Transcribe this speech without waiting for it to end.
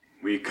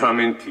We come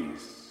in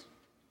peace.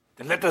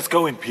 Then let us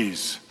go in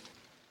peace.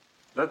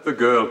 Let the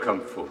girl come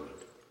forward.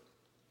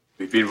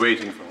 We've been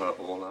waiting for her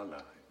all our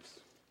lives.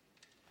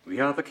 We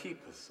are the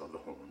keepers of the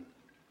horn.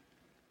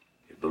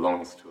 It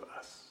belongs to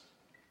us.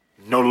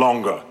 No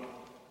longer.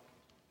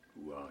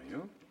 Who are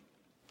you?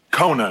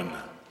 Conan.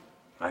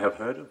 I have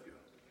heard of you.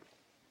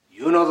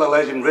 You know the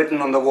legend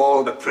written on the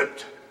wall of the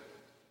crypt?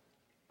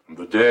 From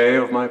the day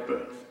of my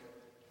birth.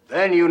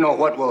 Then you know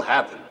what will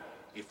happen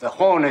if the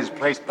horn is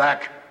placed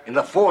back in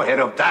the forehead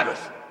of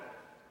Daggoth.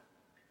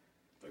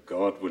 The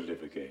god will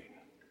live again.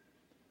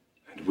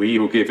 And we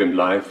who give him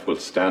life will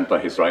stand by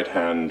his right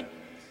hand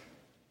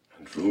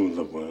and rule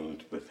the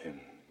world with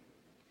him.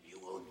 You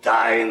will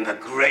die in the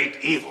great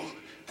evil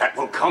that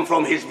will come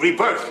from his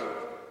rebirth.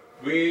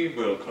 We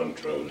will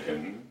control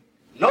him.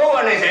 No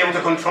one is able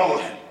to control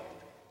him.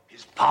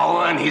 His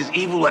power and his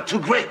evil are too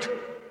great.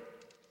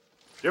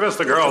 Give us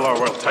the girl or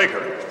we'll take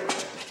her.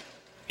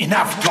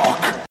 Enough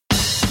talk!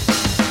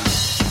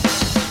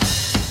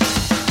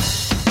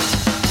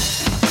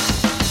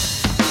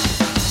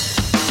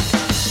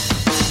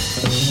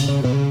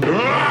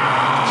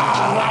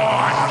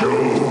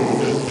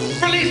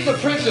 Release the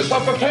princess or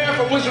prepare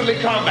for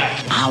wizardly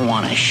combat. I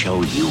want to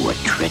show you a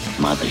trick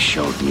Mother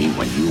showed me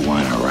when you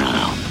weren't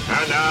around.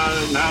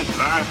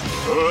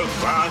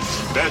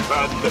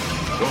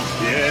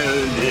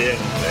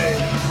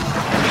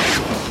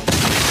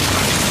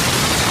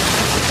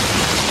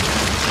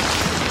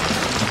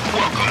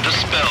 Welcome to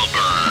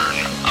Spellburn,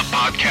 a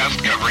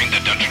podcast covering the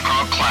Dungeon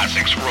Crawl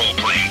Classics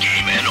role-playing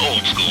game and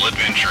old-school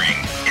adventuring.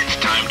 It's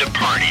time to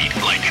party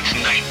like it's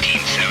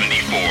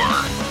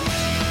 1974.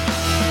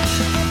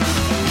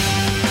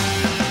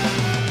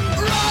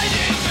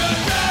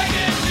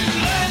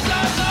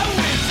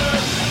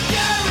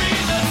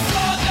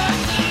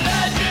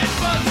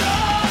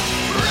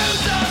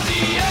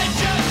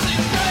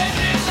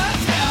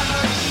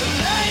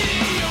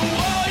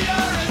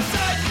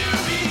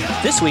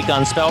 This week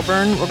on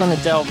Spellburn, we're going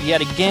to delve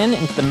yet again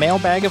into the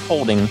mailbag of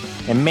holding.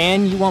 And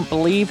man, you won't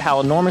believe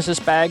how enormous this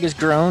bag has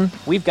grown.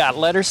 We've got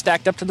letters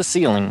stacked up to the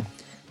ceiling.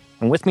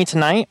 And with me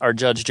tonight are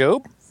Judge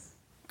Job.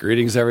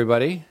 Greetings,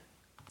 everybody.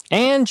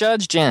 And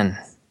Judge Jen.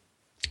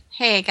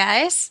 Hey,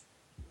 guys.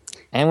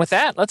 And with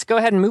that, let's go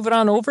ahead and move it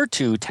on over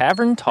to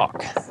Tavern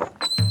Talk.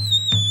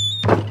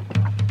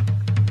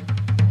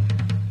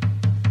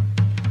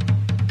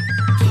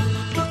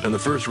 And the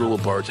first rule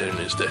of bartending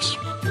is this.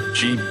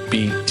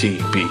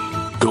 GBTB.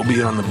 Go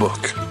beyond the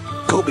book.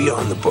 Go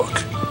beyond the book.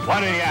 What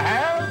do you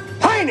have?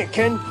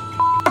 Heineken.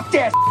 F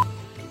that.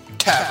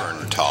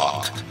 Tavern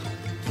Talk.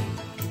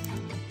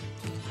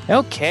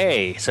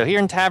 Okay, so here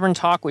in Tavern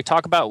Talk, we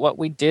talk about what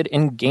we did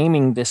in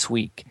gaming this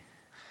week.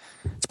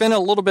 It's been a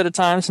little bit of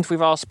time since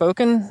we've all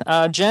spoken.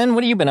 Jen,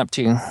 what have you been up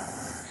to?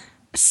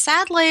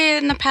 Sadly,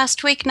 in the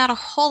past week, not a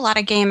whole lot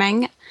of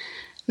gaming.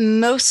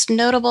 Most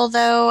notable,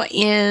 though,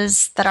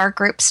 is that our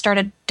group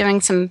started doing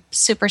some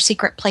super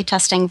secret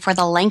playtesting for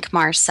the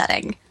Lankmar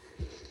setting.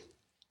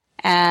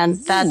 And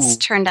that's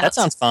turned out... That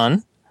sounds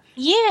fun.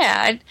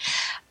 Yeah.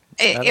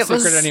 Not a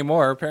secret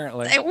anymore,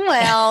 apparently.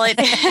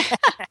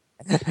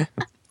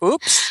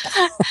 Oops.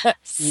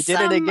 You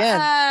did it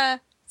again.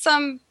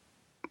 Some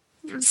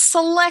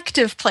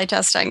selective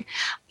playtesting.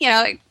 You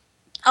know,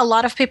 a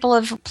lot of people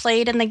have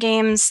played in the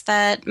games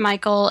that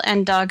Michael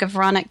and Doug have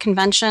run at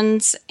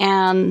conventions,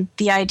 and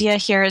the idea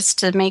here is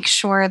to make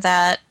sure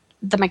that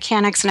the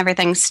mechanics and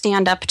everything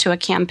stand up to a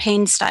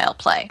campaign-style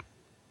play.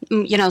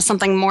 You know,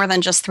 something more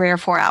than just 3 or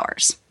 4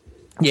 hours.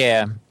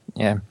 Yeah.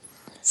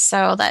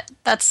 So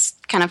that's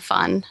kind of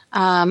fun.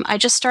 I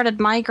just started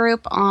my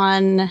group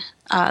on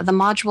the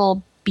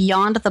module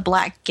Beyond the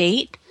Black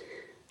Gate.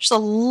 Just a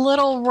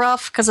little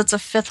rough because it's a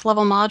 5th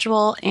level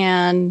module,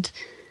 and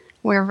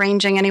we're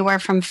ranging anywhere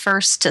from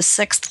 1st to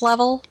 6th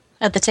level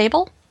at the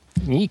table.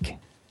 Eek.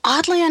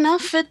 Oddly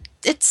enough,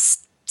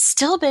 it's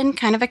still been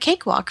kind of a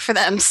cakewalk for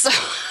them, so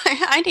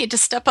I need to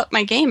step up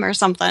my game or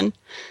something.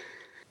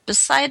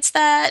 Besides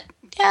that,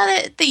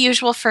 yeah, the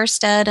usual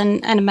First Ed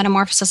and a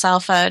Metamorphosis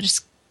Alpha,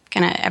 just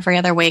kind of every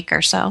other week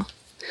or so.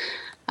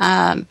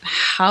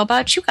 How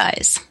about you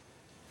guys?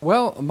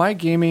 Well, my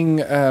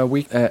gaming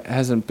week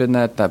hasn't been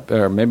that,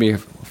 or maybe a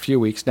few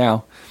weeks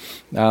now,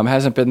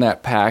 hasn't been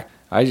that packed.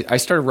 I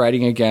started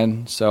writing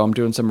again, so I'm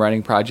doing some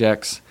writing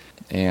projects.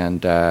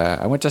 And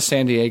I went to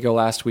San Diego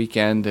last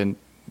weekend and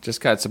just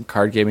got some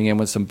card gaming in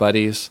with some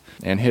buddies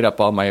and hit up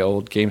all my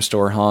old game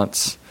store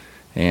haunts.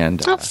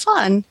 And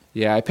fun.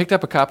 Yeah, I picked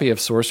up a copy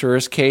of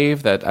Sorcerer's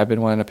Cave that I've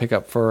been wanting to pick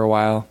up for a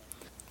while.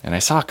 And I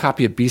saw a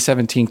copy of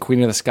B-17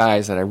 Queen of the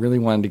Skies that I really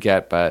wanted to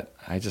get, but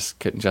I just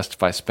couldn't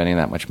justify spending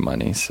that much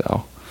money,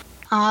 so.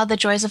 The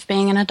joys of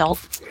being an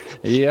adult.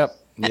 Yep.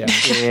 Yeah.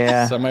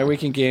 Yeah. So my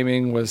week in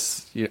gaming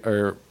was,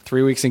 or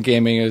 3 weeks in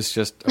gaming is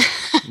just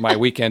my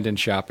weekend in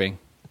shopping.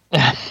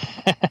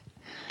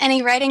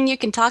 Any writing you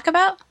can talk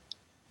about?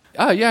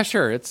 Oh, yeah,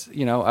 sure. It's,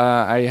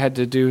 I had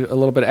to do a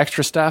little bit of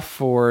extra stuff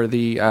for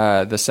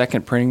the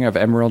second printing of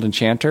Emerald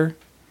Enchanter.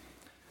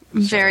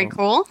 Very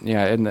cool.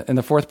 Yeah, in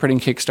the fourth printing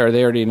Kickstarter,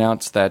 they already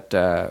announced that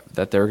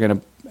they were going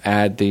to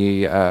add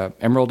the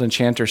Emerald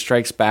Enchanter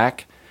Strikes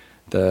Back,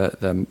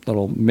 the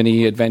little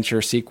mini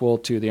adventure sequel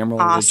to the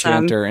Emerald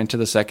Enchanter, into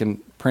the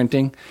second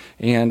printing,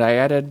 and I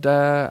added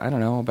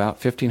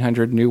about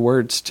 1,500 new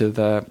words to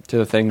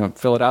the thing and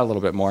fill it out a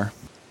little bit more.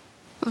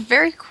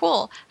 Very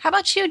cool. How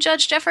about you,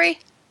 Judge Jeffrey?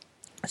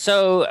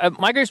 So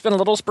my group's been a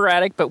little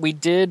sporadic, but we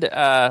did,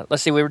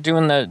 we were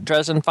doing the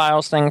Dresden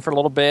Files thing for a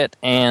little bit,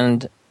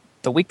 and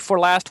the week before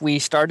last we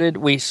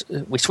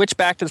switched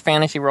back to the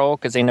fantasy role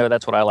because they know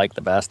that's what I like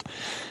the best,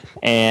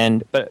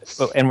 and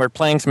we're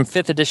playing some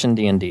 5th edition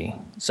D&D.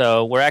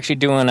 So we're actually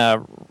doing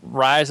a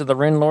Rise of the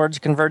Rune Lords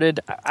converted.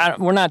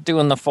 We're not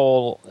doing the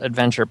full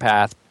adventure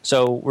path,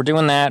 so we're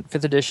doing that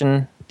 5th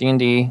edition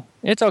D&D.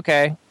 It's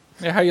okay.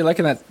 Yeah, how are you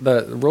liking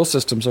the rule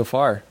system so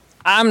far?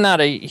 I'm not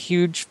a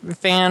huge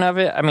fan of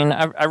it. I mean,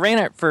 I ran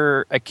it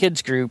for a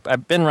kids group.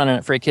 I've been running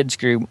it for a kids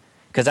group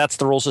because that's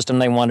the rule system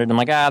they wanted. I'm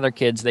like, they're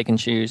kids, they can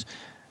choose.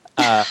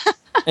 Because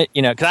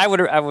I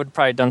would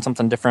probably done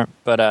something different.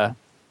 But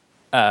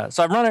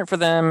so I've run it for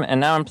them, and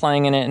now I'm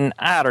playing in it, and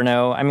I don't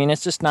know. I mean,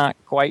 it's just not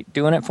quite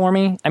doing it for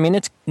me. I mean,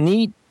 it's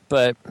neat,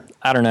 but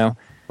I don't know.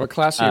 What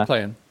class are you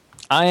playing?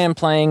 I am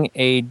playing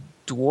a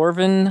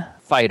Dwarven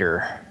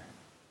Fighter.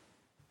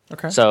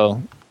 Okay.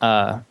 So,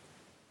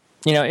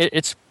 it's There's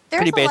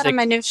pretty basic. a lot of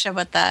minutia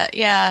with that,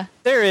 yeah.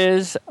 There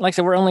is. Like I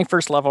said, we're only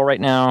first level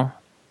right now.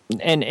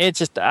 And it's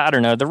just, I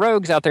don't know. The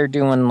rogue's out there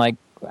doing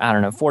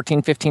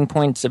 14, 15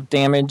 points of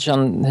damage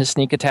on his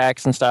sneak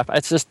attacks and stuff.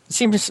 It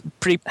seems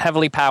pretty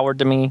heavily powered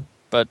to me,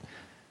 but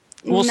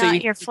we'll see.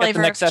 Not your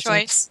flavor of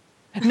choice.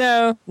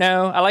 No.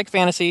 I like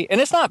fantasy. And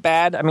it's not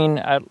bad. I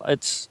mean,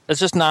 it's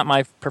just not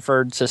my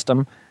preferred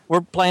system. We're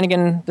playing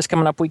again this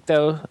coming up week,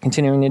 though,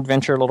 continuing the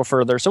adventure a little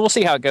further. So we'll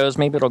see how it goes.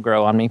 Maybe it'll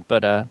grow on me.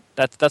 But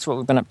that's what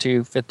we've been up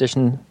to, 5th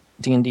edition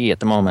D&D at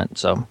the moment.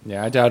 So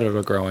yeah, I doubt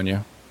it'll grow on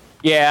you.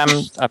 Yeah,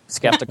 I'm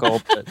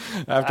skeptical. But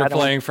after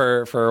playing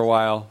for a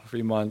while, a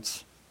few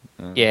months.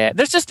 Yeah,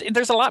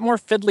 there's a lot more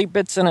fiddly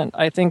bits in it,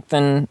 I think,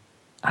 than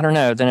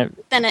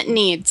it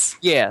needs.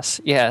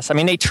 Yes. I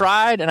mean, they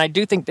tried, and I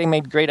do think they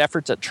made great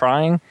efforts at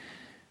trying,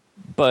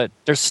 but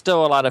there's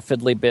still a lot of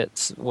fiddly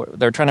bits.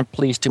 They're trying to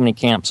please too many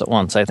camps at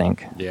once, I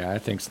think. Yeah, I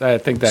think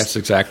that's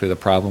exactly the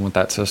problem with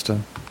that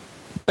system.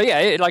 But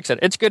yeah, like I said,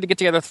 it's good to get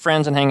together with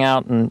friends and hang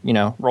out and,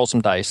 roll some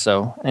dice.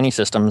 So any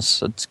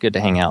systems, it's good to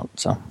hang out.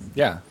 So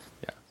yeah.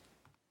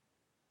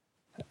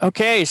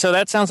 Okay, so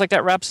that sounds like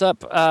that wraps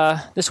up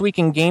this week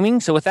in gaming.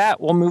 So with that,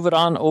 we'll move it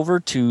on over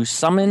to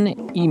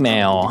Summon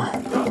Email.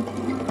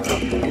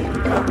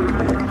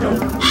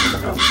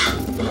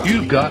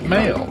 You've got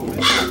mail.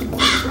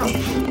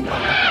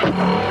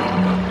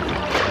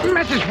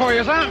 Message for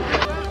you, sir.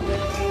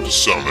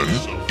 Summon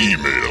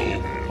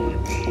Email.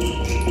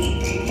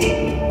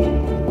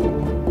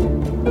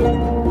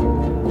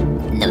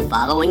 The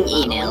following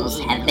emails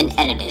have been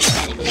edited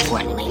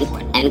for length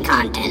and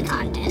content.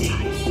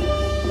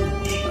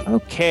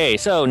 Okay,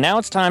 so now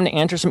it's time to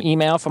answer some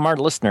email from our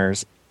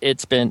listeners.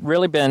 It's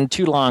really been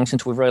too long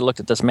since we've really looked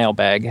at this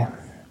mailbag.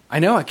 I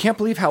know. I can't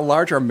believe how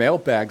large our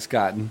mailbag's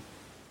gotten.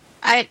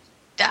 I've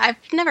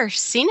never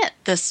seen it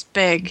this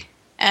big,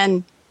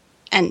 and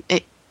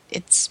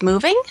it's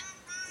moving.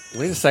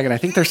 Wait a second. I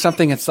think there's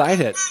something inside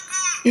it.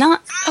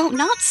 Not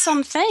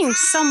something.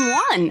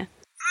 Someone.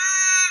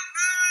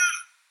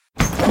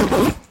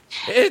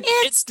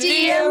 It's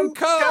DM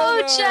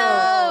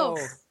Kojo.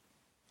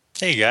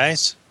 Hey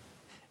guys.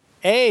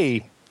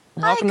 Hey,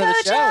 welcome to the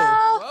show.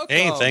 Welcome.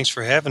 Hey, thanks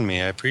for having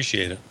me. I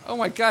appreciate it. Oh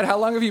my God, how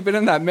long have you been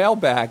in that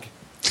mailbag?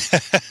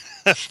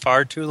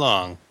 Far too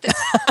long.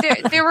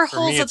 There were For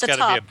holes me, at it's the gotta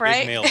top, be a big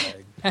right?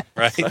 mailbag,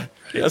 right?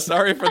 Yeah,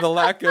 sorry for the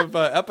lack of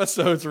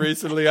episodes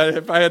recently.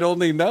 If I had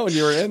only known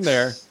you were in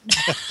there.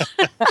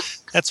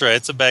 That's right.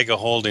 It's a bag of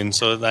holding,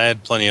 so I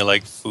had plenty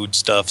of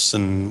foodstuffs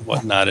and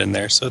whatnot in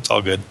there, so it's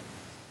all good.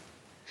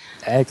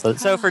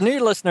 Excellent. So for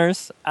new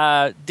listeners,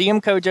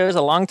 DM Kojo is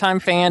a longtime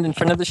fan and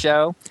friend of the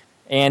show,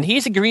 and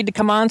he's agreed to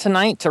come on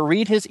tonight to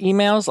read his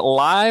emails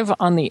live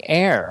on the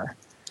air.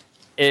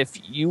 If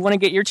you want to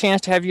get your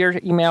chance to have your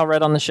email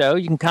read on the show,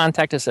 you can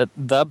contact us at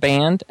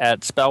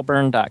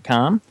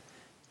theband@spellburn.com.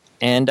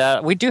 And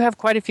we do have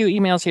quite a few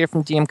emails here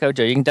from DM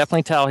Kojo. You can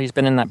definitely tell he's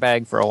been in that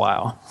bag for a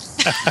while.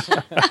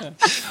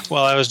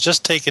 Well, I was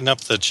just taking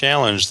up the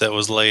challenge that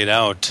was laid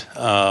out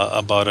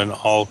about an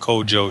all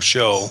Kojo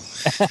show.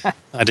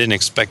 I didn't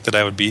expect that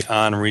I would be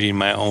on reading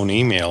my own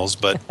emails,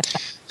 but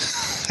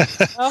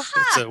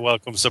it's a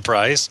welcome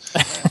surprise.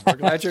 We're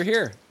glad you're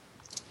here.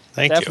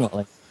 Thank you.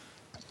 Definitely.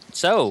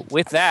 So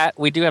with that,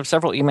 we do have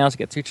several emails to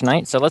get through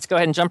tonight. So let's go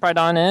ahead and jump right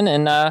on in.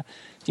 And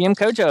DM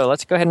Kojo,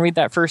 let's go ahead and read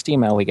that first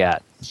email we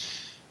got.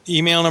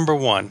 Email number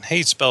 1.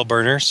 Hey,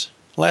 Spellburners.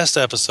 Last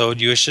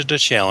episode, you issued a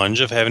challenge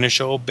of having a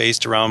show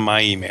based around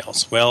my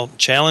emails. Well,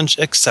 challenge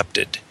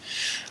accepted.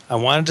 I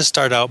wanted to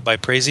start out by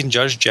praising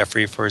Judge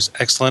Jeffrey for his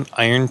excellent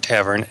Iron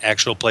Tavern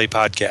actual play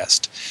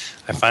podcast.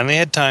 I finally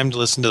had time to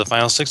listen to the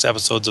final 6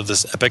 episodes of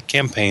this epic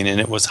campaign,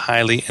 and it was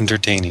highly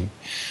entertaining.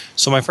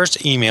 So my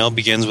first email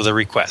begins with a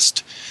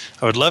request.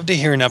 I would love to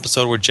hear an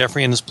episode where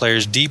Jeffrey and his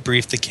players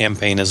debrief the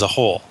campaign as a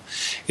whole.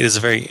 It is a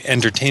very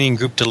entertaining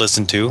group to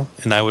listen to,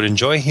 and I would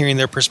enjoy hearing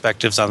their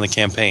perspectives on the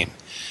campaign.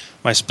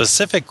 My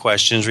specific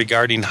question is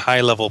regarding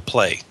high-level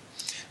play.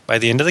 By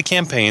the end of the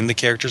campaign, the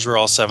characters were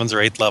all 7th or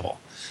 8th level.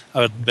 I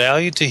would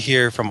value to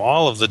hear from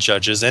all of the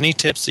judges any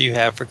tips that you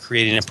have for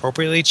creating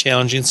appropriately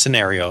challenging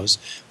scenarios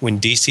when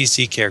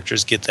DCC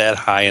characters get that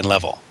high in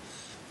level.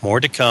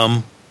 More to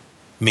come.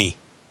 Me.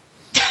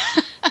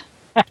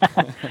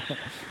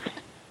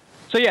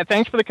 So yeah,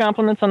 thanks for the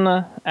compliments on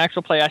the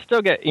actual play. I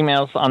still get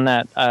emails on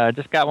that.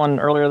 Just got one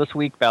earlier this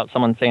week about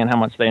someone saying how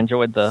much they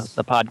enjoyed the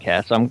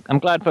podcast. So I'm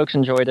glad folks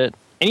enjoyed it.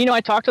 And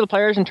I talked to the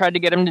players and tried to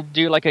get them to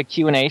do like a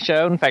Q&A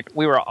show. In fact,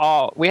 we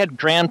had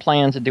grand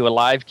plans to do a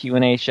live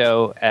Q&A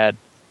show at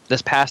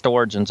this past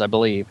Origins, I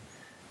believe.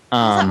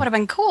 That would have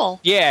been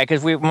cool. Yeah,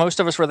 because most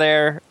of us were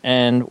there,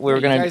 and we were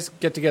going to. You guys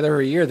get together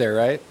every year there,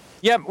 right?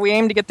 Yep, we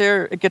aim to get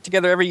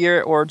together every year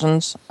at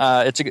Origins.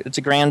 It's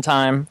a grand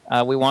time.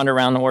 We wander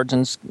around the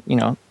Origins,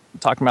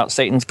 talking about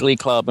Satan's Glee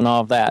Club and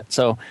all of that.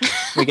 So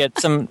we get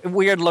some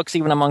weird looks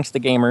even amongst the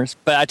gamers.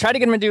 But I tried to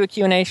get them to do a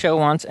Q&A show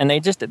once, and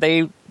they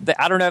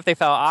I don't know if they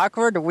felt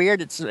awkward or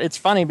weird. It's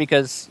funny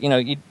because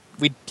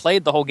we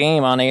played the whole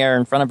game on air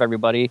in front of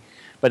everybody.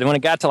 But when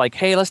it got to like,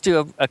 hey, let's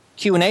do a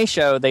Q&A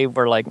show, they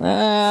were like,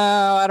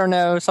 I don't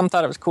know. Some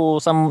thought it was cool.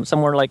 Some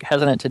were like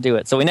hesitant to do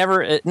it. So it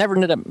never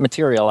ended up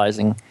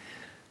materializing.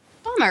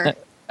 Bummer.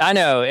 I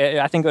know.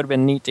 I think it would have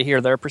been neat to hear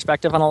their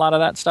perspective on a lot of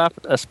that stuff,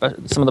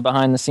 some of the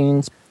behind the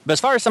scenes. But as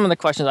far as some of the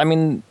questions, I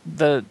mean,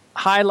 the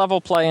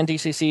high-level play in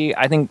DCC,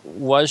 I think,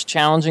 was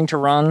challenging to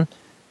run.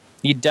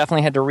 You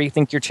definitely had to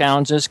rethink your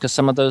challenges because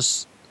some of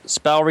those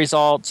spell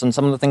results and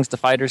some of the things the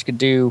fighters could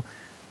do,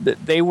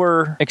 they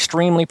were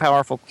extremely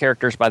powerful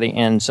characters by the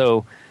end.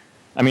 So,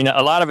 I mean,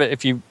 a lot of it,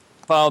 if you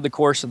followed the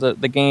course of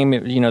the game,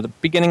 the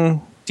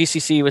beginning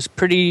DCC was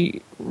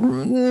pretty,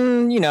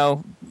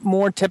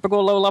 more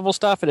typical low-level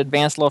stuff. It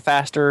advanced a little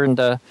faster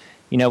into,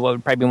 what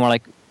would probably be more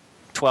like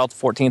 12th,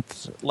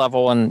 14th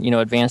level and,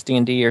 advanced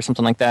D&D or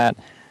something like that.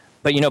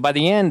 But, by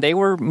the end, they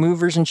were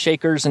movers and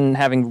shakers and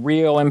having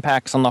real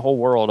impacts on the whole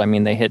world. I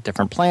mean, they hit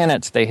different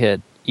planets. They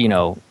hit,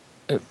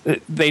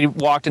 they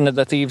walked into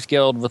the Thieves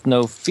Guild with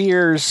no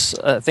fears,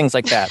 things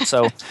like that.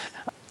 So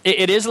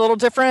it is a little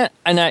different.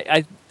 And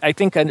I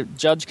think a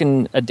judge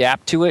can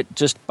adapt to it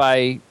just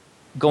by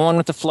going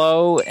with the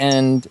flow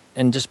and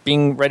just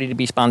being ready to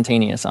be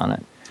spontaneous on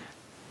it.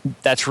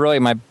 That's really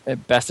my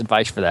best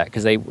advice for that,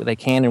 because they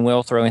can and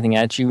will throw anything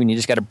at you, and you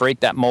just got to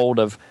break that mold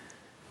of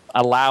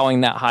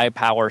allowing that high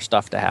power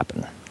stuff to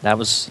happen. That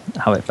was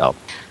how it felt.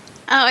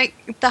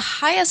 The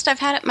highest I've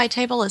had at my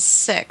table is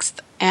 6th,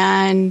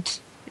 and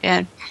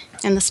in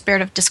the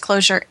spirit of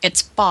disclosure,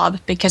 it's Bob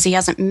because he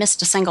hasn't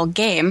missed a single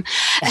game.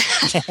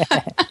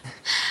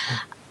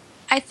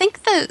 I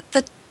think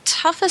the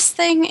toughest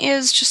thing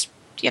is just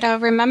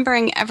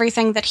remembering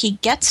everything that he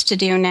gets to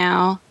do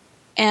now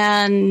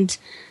and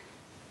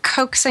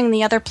coaxing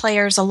the other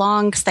players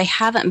along because they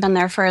haven't been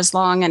there for as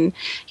long, and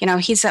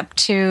he's up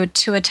to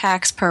 2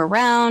 attacks per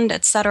round,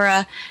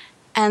 etc.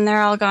 And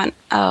they're all going,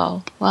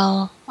 oh,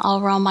 well, I'll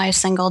roll my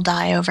single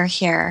die over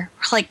here.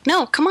 We're like,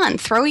 no, come on,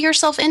 throw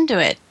yourself into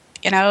it.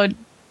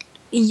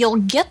 You'll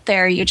get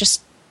there. You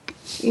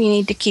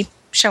need to keep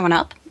showing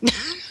up.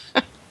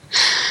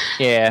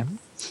 Yeah.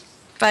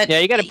 But yeah,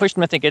 you got to push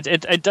them. I think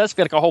it does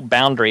feel like a whole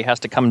boundary has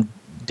to come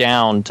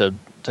down to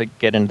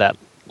get into that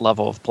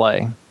level of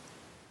play.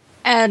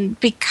 And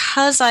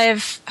because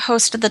I've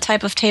hosted the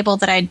type of table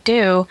that I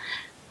do,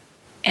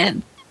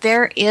 and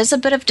there is a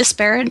bit of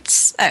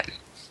disparage.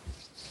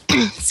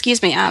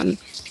 Excuse me. A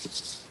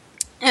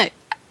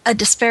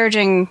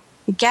disparaging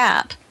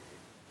gap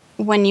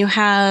when you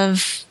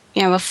have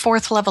a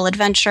 4th level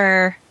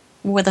adventure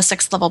with a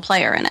 6th level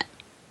player in it.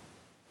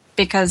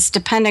 Because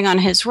depending on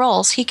his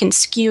roles, he can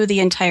skew the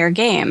entire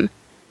game.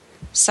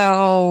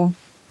 So,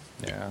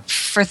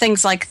 for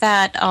things like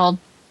that, I'll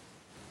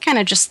kind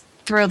of just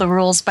throw the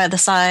rules by the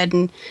side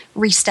and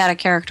restat a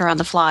character on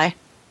the fly.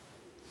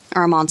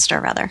 Or a monster,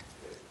 rather.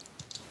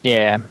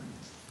 Yeah.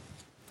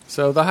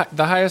 So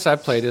the highest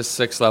I've played is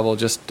 6th level,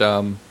 just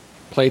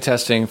play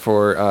testing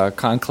for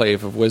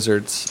Conclave of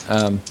Wizards.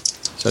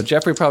 So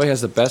Jeffrey probably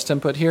has the best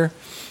input here.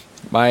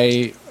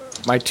 My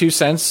 2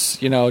 cents,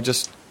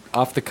 just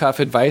off-the-cuff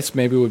advice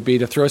maybe would be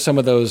to throw some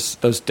of those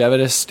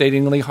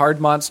devastatingly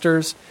hard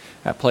monsters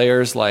at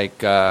players like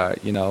the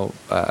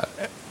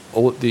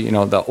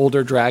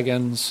older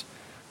dragons,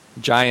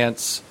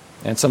 giants,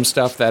 and some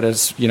stuff that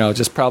is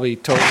just probably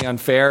totally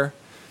unfair.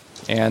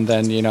 And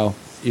then you're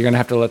going to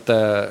have to let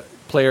the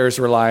players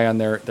rely on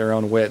their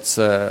own wits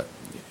and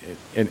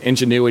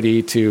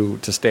ingenuity to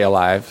stay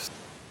alive.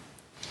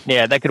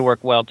 Yeah, that could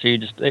work well too.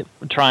 Just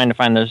trying to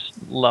find those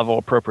level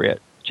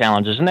appropriate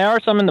challenges, and there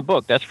are some in the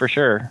book. That's for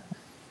sure.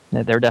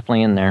 They're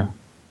definitely in there.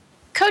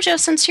 Kojo,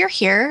 since you're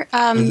here,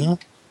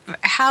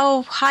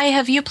 how high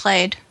have you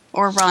played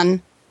or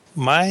run?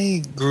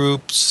 My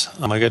groups,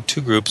 I got 2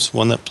 groups.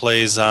 One that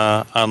plays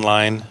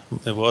online.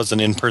 It was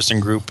an in-person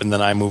group, and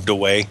then I moved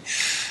away.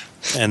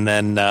 And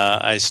then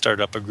I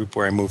started up a group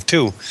where I moved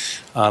to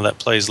that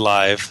plays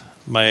live.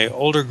 My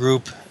older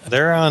group,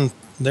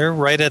 they're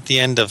right at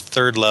the end of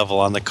 3rd level,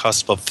 on the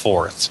cusp of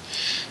 4th.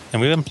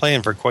 And we've been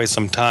playing for quite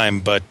some time,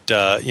 but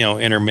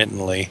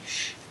intermittently.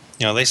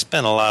 They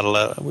spent a lot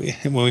of.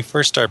 When we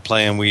first started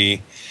playing,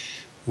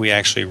 we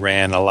actually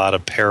ran a lot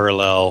of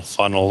parallel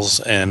funnels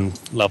and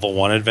level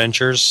 1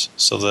 adventures,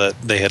 so that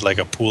they had like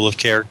a pool of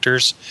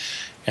characters,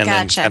 and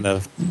then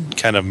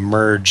kind of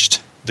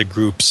merged the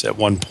groups at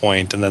one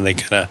point, and then they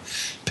kind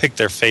of picked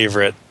their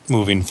favorite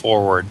moving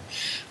forward.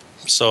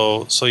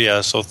 So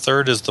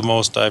 3rd is the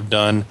most I've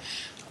done.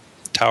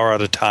 Tower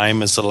Out of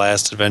Time is the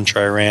last adventure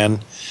I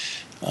ran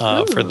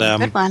for them.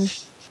 Good one.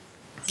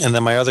 And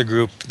then my other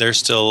group, they're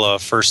still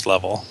 1st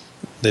level.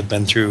 They've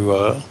been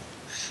through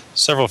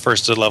several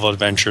 1st level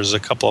adventures. A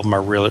couple of them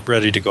are really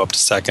ready to go up to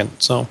 2nd.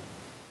 So,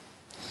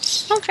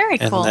 very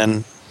cool.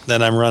 And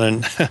then I'm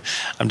running.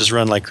 I'm just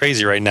running like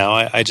crazy right now.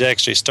 I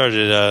actually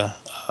started a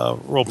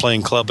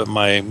role-playing club at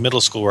my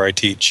middle school where I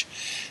teach.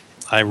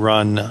 I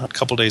run a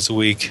couple days a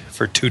week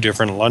for 2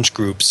 different lunch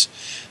groups.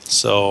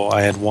 So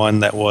I had one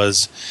that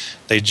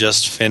they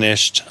just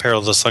finished Peril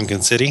of the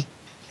Sunken City,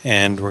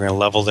 and we're going to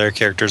level their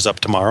characters up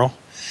tomorrow.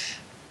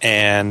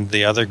 And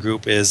the other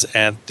group is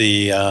at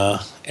the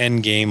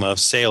end game of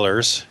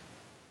Sailors,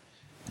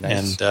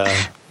 nice.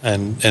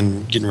 and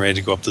getting ready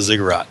to go up the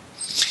Ziggurat.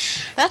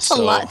 That's a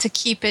lot to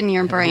keep in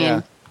your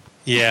brain.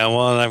 Yeah,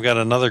 well, and I've got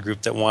another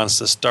group that wants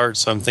to start,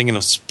 so I'm thinking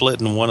of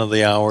splitting one of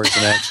the hours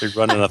and actually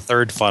running a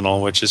 3rd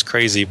funnel, which is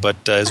crazy,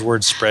 but as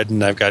word's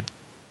spreading, I've got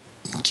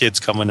kids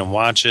coming and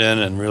watching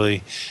and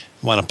really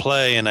want to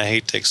play, and I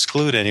hate to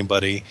exclude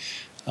anybody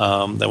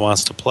that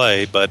wants to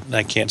play, but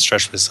I can't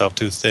stretch myself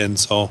too thin,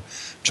 so I'm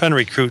trying to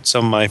recruit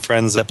some of my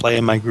friends that play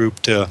in my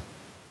group to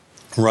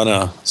run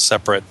a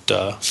separate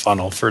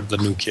funnel for the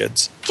new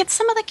kids. Get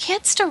some of the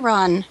kids to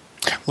run.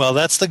 Well,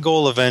 that's the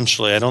goal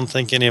eventually. I don't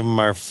think any of them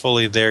are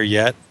fully there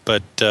yet,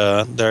 but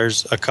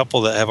there's a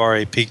couple that have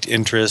already piqued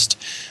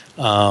interest.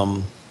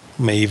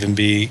 May even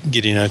be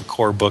getting a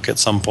core book at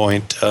some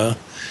point. So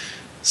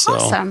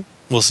awesome.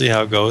 We'll see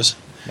how it goes.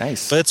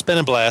 Nice. But it's been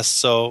a blast.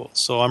 So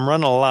I'm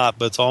running a lot,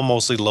 but it's all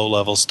mostly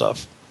low-level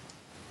stuff.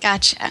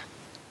 Gotcha.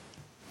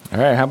 All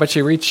right. How about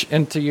you reach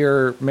into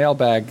your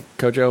mailbag,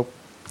 Kojo?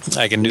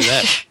 I can do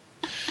that.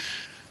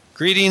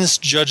 Greetings,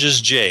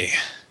 Judges J.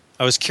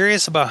 I was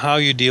curious about how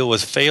you deal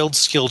with failed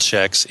skill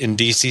checks in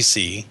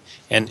DCC,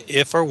 and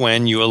if or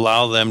when you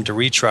allow them to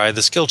retry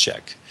the skill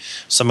check.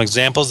 Some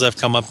examples that have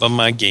come up on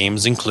my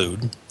games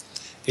include: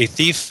 a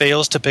thief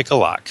fails to pick a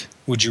lock.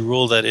 Would you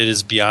rule that it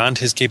is beyond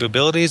his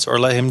capabilities or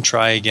let him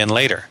try again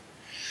later?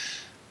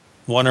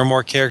 One or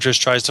more characters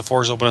tries to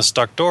force open a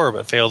stuck door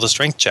but fail the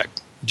strength check.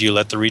 Do you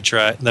let them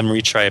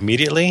retry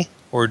immediately,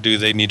 or do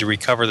they need to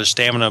recover their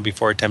stamina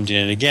before attempting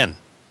it again?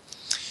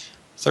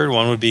 Third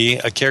one would be: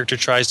 a character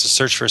tries to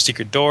search for a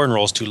secret door and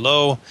rolls too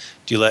low.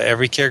 Do you let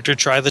every character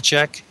try the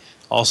check?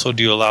 Also,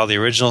 do you allow the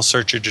original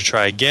searcher to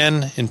try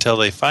again until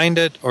they find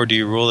it, or do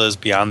you rule it as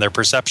beyond their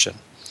perception?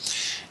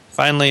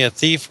 Finally, a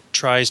thief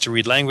tries to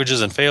read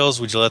languages and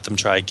fails. Would you let them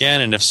try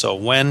again, and if so,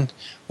 when?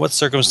 What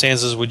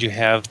circumstances would you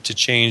have to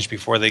change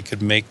before they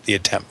could make the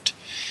attempt?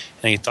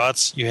 Any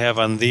thoughts you have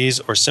on these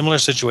or similar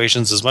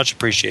situations is much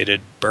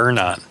appreciated. Burn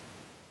on.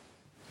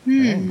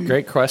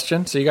 Great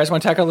question. So you guys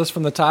want to tackle this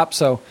from the top?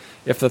 So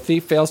if the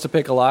thief fails to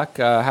pick a lock,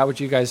 how would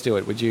you guys do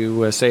it? Would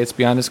you say it's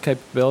beyond his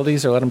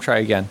capabilities or let him try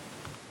again?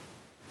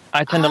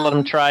 I tend to let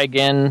them try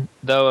again,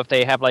 though if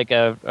they have like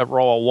a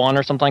roll of 1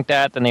 or something like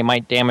that, then they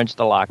might damage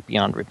the lock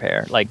beyond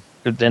repair. Like,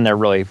 then they're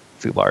really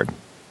foobarred. Well,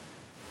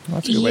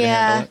 that's a good way to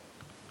handle it.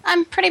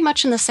 I'm pretty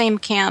much in the same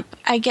camp.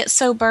 I get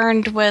so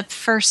burned with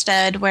first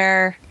ed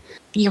where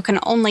you can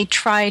only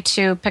try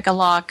to pick a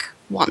lock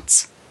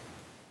once.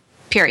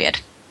 Period.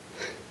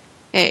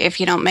 If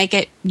you don't make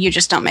it, you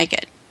just don't make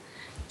it.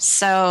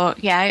 So,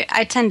 yeah,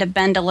 I tend to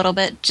bend a little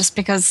bit just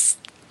because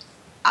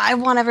I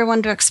want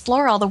everyone to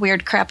explore all the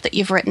weird crap that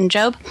you've written,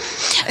 Job.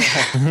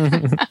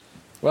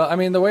 Well, I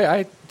mean, the way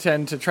I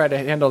tend to try to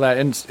handle that,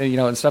 and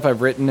stuff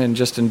I've written and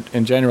just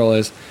in general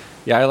is,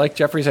 yeah, I like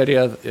Jeffrey's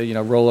idea of,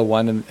 roll a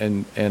 1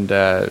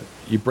 and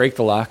you break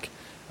the lock.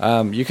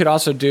 You could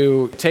also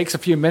it takes a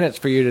few minutes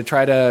for you to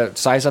try to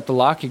size up the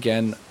lock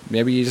again.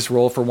 Maybe you just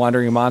roll for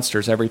wandering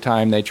monsters every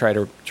time they try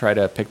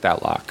to pick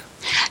that lock.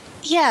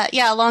 Yeah,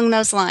 along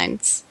those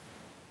lines.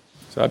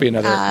 So that'd be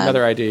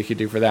another idea you could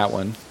do for that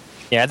one.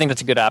 Yeah, I think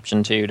that's a good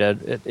option too.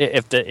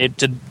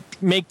 To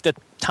make the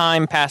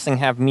time passing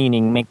have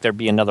meaning, make there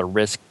be another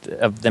risk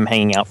of them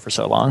hanging out for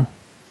so long.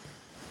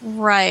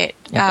 Right.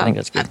 Yeah, I think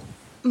that's good.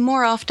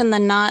 More often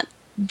than not,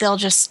 they'll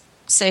just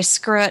say,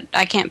 "Screw it,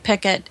 I can't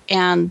pick it,"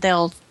 and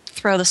they'll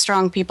throw the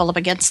strong people up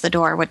against the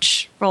door,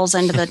 which rolls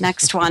into the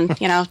next one.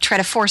 Try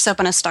to force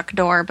open a stuck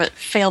door, but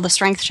fail the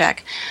strength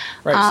check.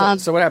 Right.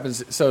 So what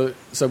happens? So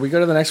we go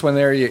to the next one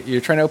there.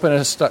 You're trying to open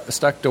a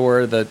stuck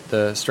door.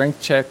 The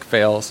strength check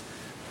fails.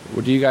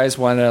 Do you guys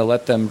want to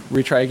let them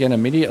retry again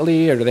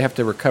immediately, or do they have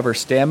to recover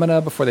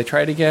stamina before they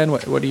try it again?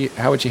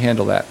 How would you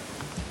handle that?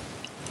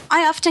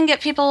 I often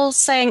get people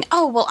saying,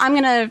 "Oh, well, I'm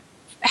going to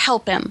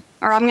help him,"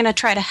 or "I'm going to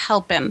try to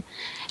help him,"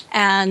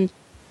 and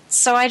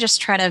so I just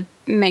try to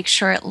make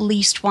sure at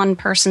least one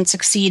person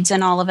succeeds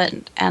in all of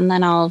it, and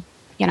then I'll,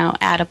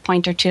 add a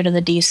point or two to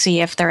the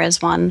DC if there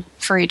is one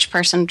for each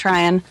person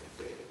trying.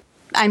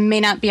 I may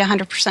not be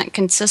 100%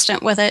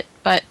 consistent with it,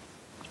 but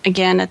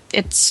again,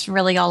 it's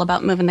really all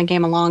about moving the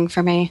game along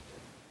for me.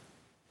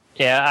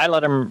 Yeah, I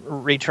let them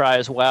retry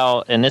as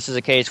well, and this is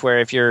a case where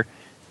if you're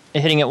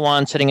hitting it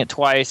once, hitting it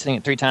twice, hitting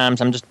it 3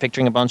 times, I'm just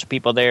picturing a bunch of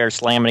people there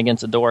slamming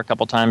against the door a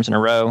couple times in a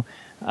row.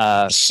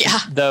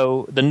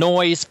 Though the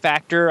noise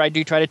factor I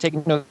do try to take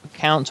into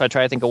account, so I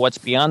try to think of what's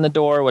beyond the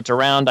door, what's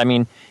around. I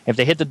mean, if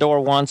they hit the door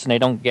once and they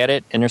don't get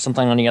it and there's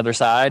something on the other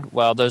side,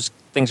 well, those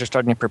things are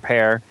starting to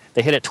prepare.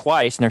 They hit it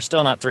twice and they're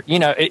still not through.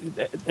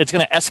 It's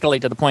going to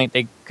escalate to the point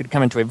they could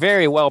come into a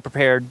very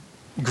well-prepared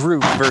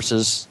group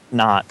versus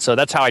not. So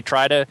that's how I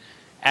try to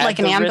add like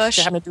an ambush?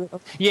 To having to do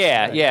it.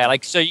 Yeah.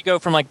 Like, so you go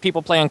from like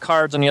people playing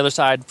cards on the other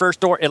side. First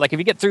door, like if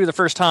you get through the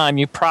first time,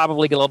 you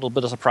probably get a little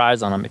bit of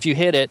surprise on them. If you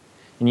hit it,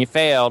 and you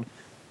failed,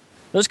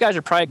 those guys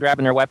are probably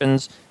grabbing their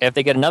weapons. If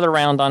they get another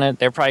round on it,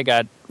 they've probably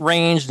got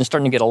ranged and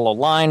starting to get a little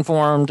line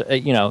formed,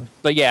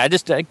 But yeah, I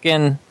just,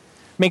 again,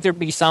 make there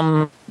be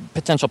some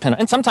potential penalty.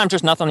 And sometimes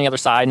there's nothing on the other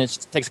side, and it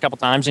just takes a couple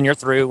times, and you're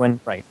through,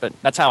 and right. But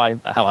that's how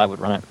I would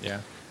run it.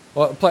 Yeah.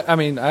 Well,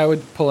 I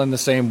would pull in the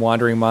same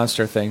wandering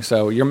monster thing.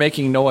 So you're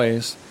making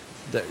noise.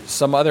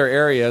 Some other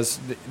areas,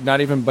 not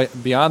even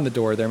beyond the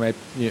door,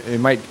 it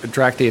might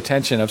attract the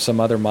attention of some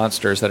other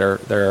monsters that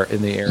are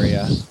in the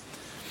area.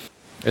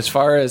 As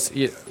far as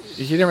you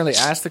didn't really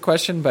ask the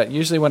question, but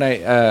usually when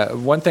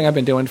one thing I've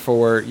been doing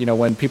for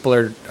when people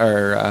are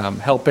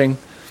helping,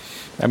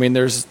 I mean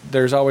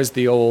there's always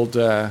the old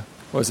what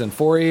was in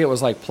 4E, it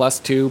was like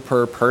 +2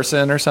 per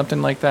person or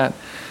something like that.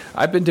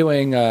 I've been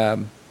doing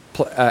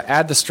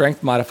add the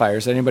strength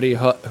modifiers anybody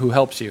who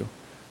helps you.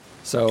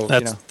 So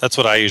that's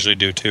what I usually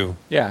do too.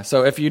 Yeah.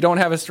 So if you don't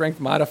have a strength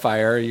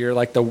modifier, you're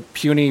like the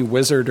puny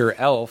wizard or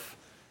elf.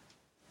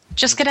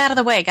 Just get out of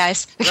the way,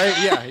 guys. Right?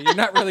 Yeah, you're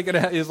not really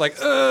gonna. He's like,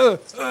 Yeah,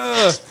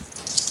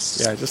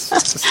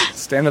 just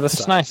stand to the side.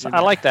 It's nice.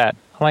 I like that.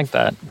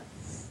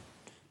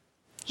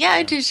 Yeah,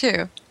 I do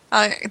too.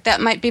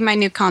 That might be my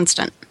new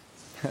constant.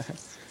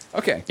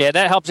 Okay. Yeah,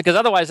 that helps because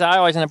otherwise I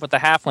always end up with the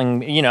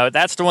halfling.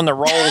 That's the one that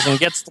rolls and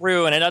gets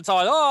through, and that's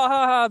all.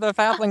 The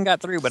halfling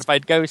got through. But if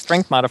I'd go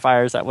strength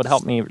modifiers, that would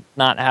help me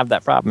not have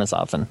that problem as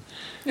often.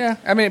 Yeah,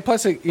 I mean,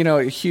 plus it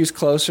hews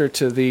closer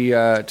to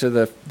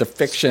the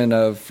fiction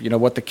of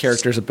what the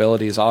character's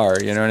abilities are.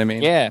 You know what I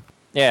mean? Yeah,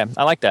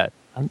 I like that.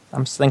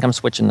 I think I'm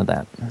switching to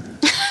that.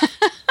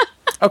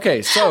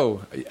 Okay,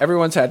 so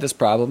everyone's had this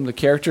problem. The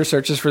character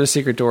searches for the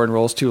secret door and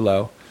rolls too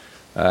low.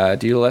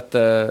 Do you let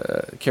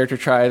the character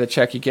try the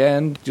check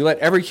again? Do you let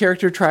every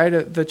character try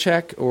the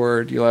check,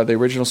 or do you allow the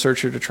original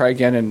searcher to try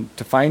again and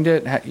to find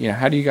it?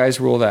 How do you guys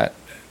rule that?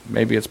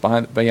 Maybe it's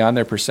beyond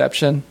their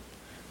perception.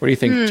 What do you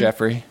think,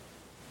 Jeffrey?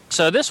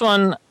 So this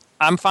one,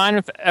 I'm fine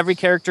if every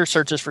character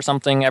searches for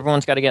something.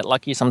 Everyone's got to get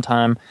lucky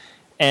sometime.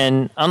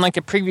 And unlike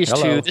the previous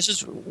two, this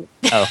is...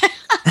 Oh.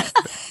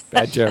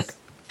 Bad joke.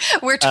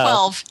 We're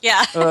 12,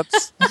 yeah.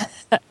 Oops.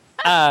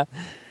 But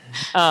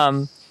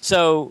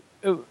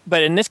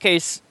in this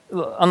case,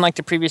 unlike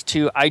the previous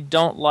two, I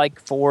don't like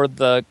for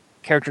the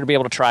character to be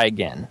able to try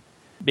again.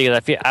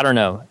 Because I don't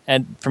know.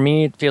 And for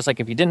me, it feels like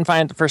if you didn't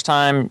find it the first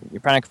time,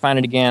 you're probably not going to find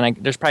it again.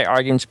 There's probably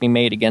arguments to be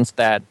made against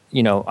that.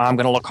 I'm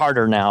going to look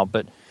harder now.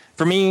 But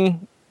for me,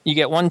 you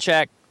get one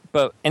check,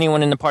 but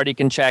anyone in the party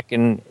can check.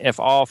 And if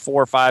all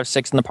 4, 5,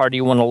 6 in the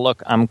party want to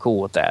look, I'm cool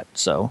with that.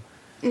 So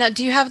now,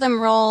 do you have them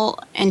roll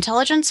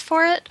intelligence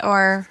for it,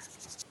 or?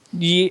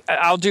 Yeah,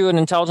 I'll do an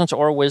intelligence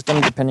or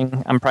wisdom,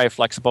 depending. I'm probably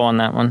flexible on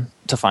that one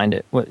to find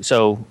it.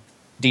 So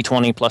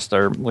D20 plus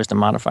their wisdom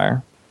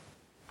modifier.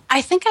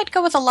 I think I'd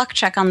go with a luck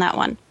check on that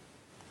one.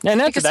 Yeah,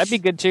 that'd be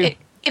good too.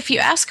 If you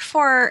ask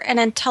for an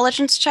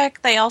intelligence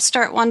check, they all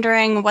start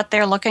wondering what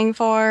they're looking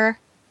for.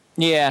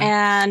 Yeah.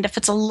 And if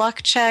it's a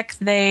luck check,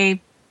 they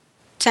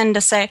tend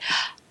to say,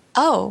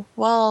 oh,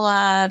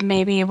 well,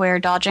 maybe we're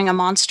dodging a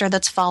monster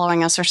that's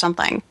following us or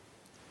something.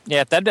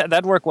 Yeah,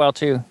 that'd work well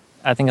too.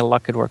 I think a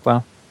luck could work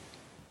well.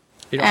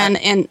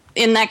 And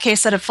in that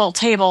case, at a full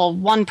table,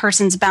 one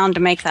person's bound to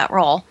make that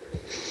roll.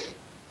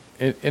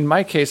 In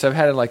my case, I've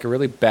had like a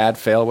really bad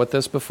fail with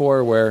this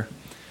before where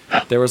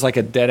there was like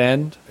a dead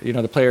end.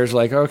 The player's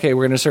like, okay,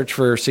 we're going to search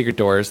for secret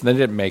doors. And they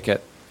didn't make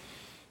it.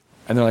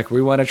 And they're like,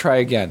 we want to try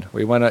again.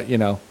 We want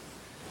to,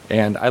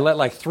 And I let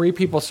like 3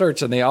 people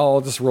search and they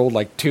all just rolled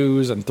like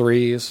 2s and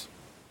 3s.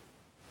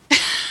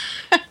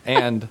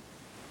 And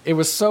it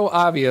was so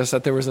obvious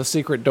that there was a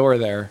secret door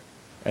there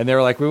And they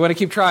were like, we want to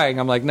keep trying.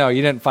 I'm like, no,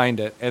 you didn't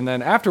find it. And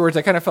then afterwards,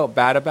 I kind of felt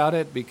bad about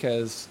it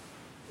because,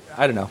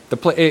 I don't know,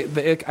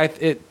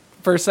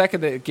 for a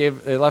second,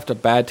 it left a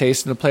bad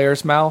taste in the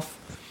player's mouth.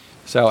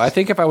 So I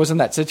think if I was in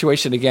that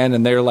situation again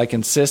and they're like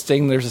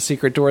insisting there's a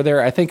secret door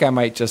there, I think I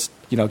might just,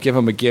 give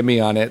them a gimme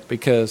on it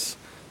because...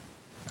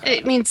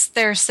 It means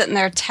they're sitting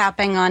there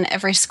tapping on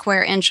every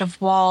square inch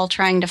of wall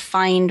trying to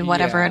find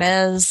whatever it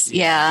is.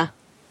 Yeah.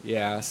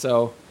 Yeah,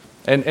 so...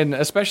 And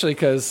especially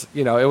because,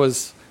 it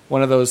was...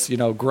 one of those,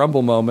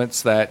 grumble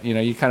moments that,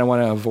 you kind of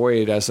want to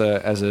avoid as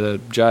a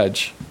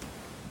judge.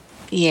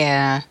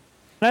 Yeah.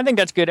 And I think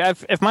that's good.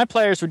 If my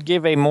players would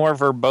give a more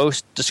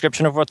verbose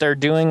description of what they're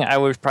doing, I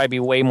would probably be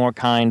way more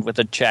kind with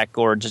a check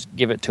or just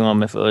give it to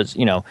them if it was,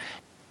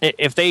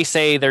 if they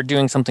say they're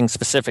doing something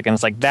specific and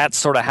it's like, that's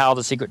sort of how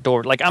the secret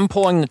door, like I'm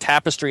pulling the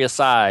tapestry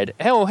aside.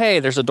 Oh, hey,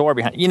 there's a door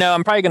behind.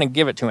 I'm probably going to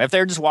give it to them. If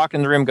they're just walking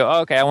in the room and go,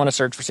 oh, okay, I want to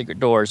search for secret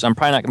doors, I'm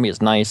probably not going to be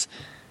as nice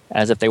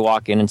as if they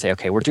walk in and say,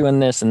 okay, we're doing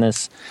this and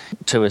this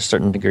to a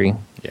certain degree.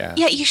 Yeah.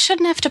 Yeah, you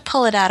shouldn't have to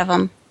pull it out of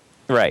them.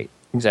 Right,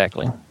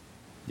 exactly.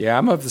 Yeah,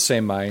 I'm of the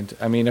same mind.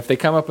 I mean, if they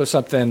come up with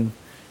something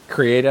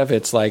creative,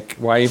 it's like,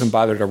 why even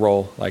bother to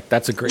roll? Like,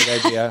 that's a great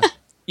idea.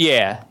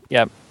 Yeah,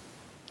 yep.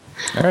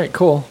 All right,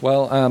 cool.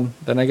 Well,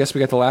 then I guess we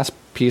got the last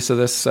piece of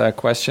this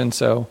question.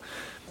 So,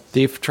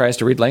 thief tries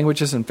to read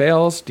languages and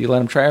fails. Do you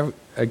let him try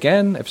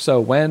again? If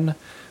so, when?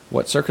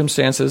 What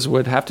circumstances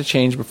would have to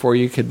change before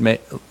they could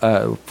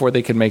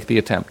make the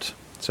attempt?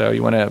 So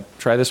you want to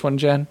try this one,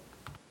 Jen?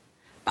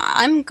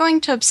 I'm going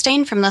to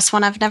abstain from this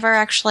one. I've never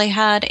actually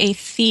had a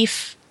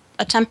thief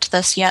attempt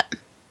this yet.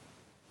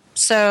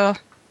 So,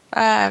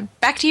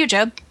 back to you,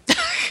 Job.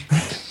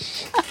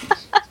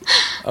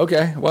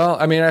 Okay. Well,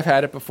 I mean, I've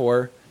had it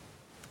before.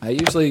 I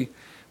usually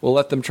will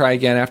let them try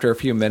again after a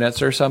few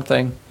minutes or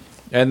something.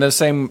 And the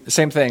same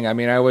thing. I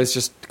mean, I always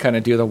just kind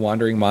of do the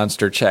wandering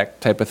monster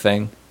check type of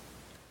thing.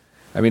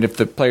 I mean, if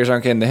the players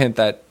aren't getting the hint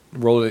that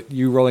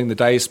rolling the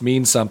dice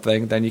means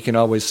something, then you can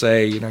always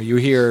say, you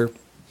hear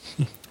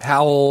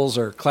howls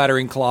or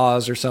clattering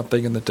claws or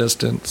something in the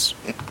distance.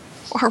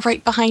 Or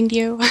right behind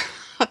you.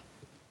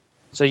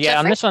 So, yeah,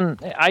 on this one,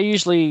 I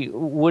usually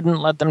wouldn't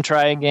let them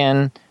try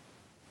again,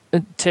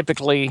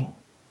 typically,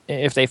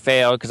 if they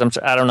fail, because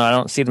I don't know, I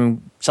don't see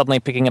them suddenly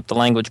picking up the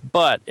language.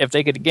 But if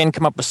they could, again,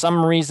 come up with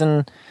some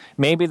reason,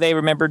 maybe they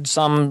remembered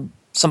something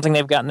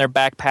they've got in their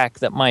backpack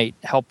that might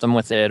help them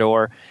with it,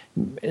 or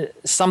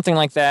something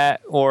like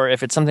that, or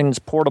if it's something that's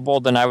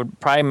portable, then I would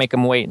probably make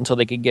them wait until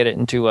they could get it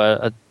into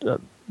a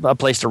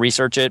place to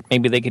research it.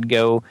 Maybe they could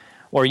go,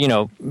 or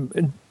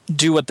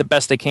do what the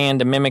best they can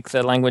to mimic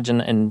the language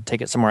and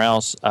take it somewhere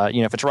else.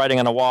 If it's writing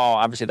on a wall,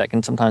 obviously that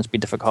can sometimes be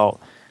difficult.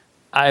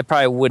 I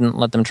probably wouldn't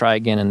let them try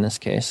again in this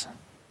case.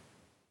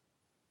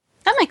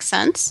 That makes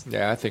sense.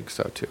 Yeah, I think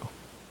so too.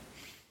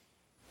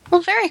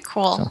 Well, very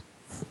cool. So.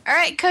 All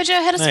right,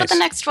 Kojo, hit us with the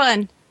next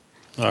one.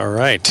 All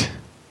right.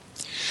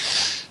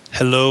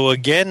 Hello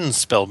again,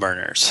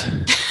 Spellburners.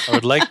 I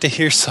would like to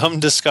hear some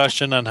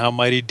discussion on how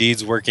Mighty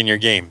Deeds work in your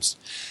games.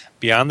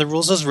 Beyond the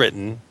rules as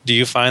written, do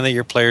you find that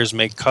your players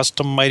make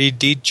custom Mighty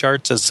Deed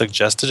charts as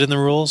suggested in the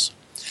rules?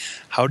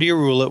 How do you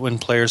rule it when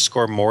players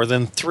score more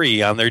than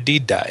 3 on their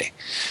deed die?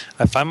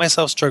 I find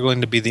myself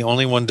struggling to be the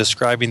only one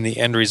describing the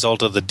end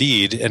result of the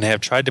deed and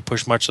have tried to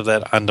push much of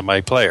that onto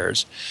my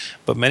players,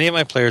 but many of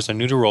my players are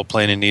new to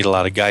role-playing and need a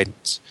lot of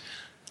guidance.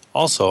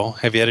 Also,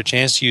 have you had a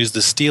chance to use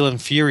the Steel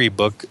and Fury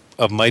book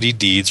of Mighty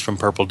Deeds from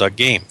Purple Duck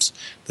Games?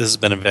 This has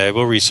been a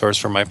valuable resource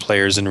for my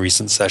players in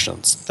recent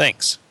sessions.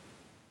 Thanks.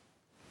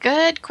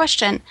 Good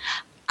question.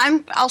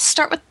 I'll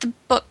start with the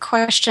book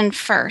question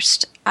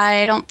first.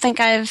 I don't think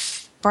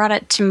I've brought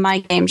it to my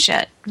games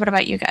yet. What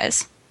about you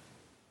guys?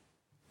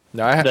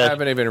 No, I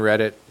haven't even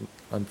read it,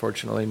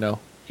 unfortunately, no.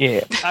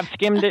 Yeah, I've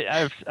skimmed it.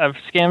 I've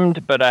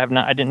skimmed, but I have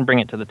not. I didn't bring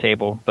it to the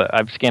table, but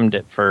I've skimmed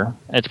it for.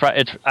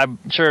 I'm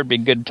sure it'd be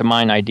good to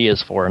mine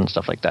ideas for and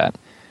stuff like that.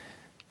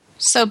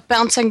 So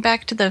bouncing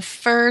back to the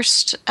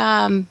first,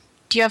 do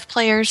you have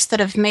players that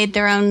have made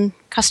their own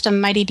custom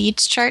Mighty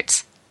Deeds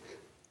charts?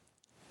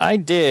 I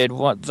did.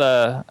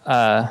 Someone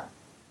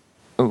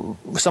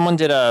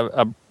did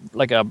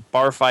a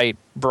bar fight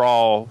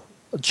brawl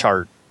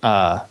chart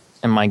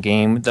in my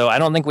game, though I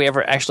don't think we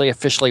ever actually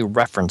officially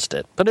referenced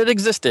it, but it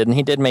existed and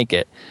he did make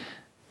it.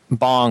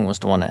 Bong was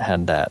the one that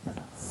had that,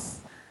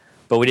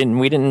 but we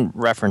didn't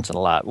reference it a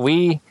lot.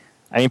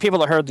 People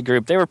that heard the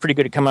group, they were pretty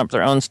good at coming up with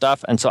their own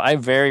stuff, and so I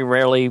very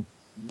rarely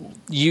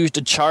used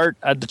a chart.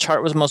 The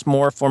chart was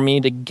more for me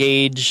to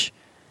gauge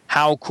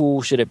how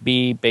cool should it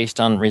be based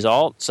on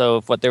result. So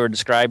if what they were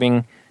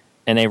describing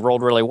and they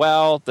rolled really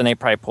well, then they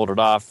probably pulled it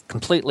off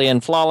completely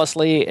and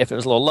flawlessly. If it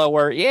was a little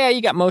lower, yeah,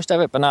 you got most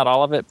of it, but not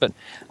all of it. But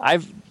I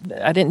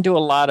didn't do a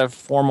lot of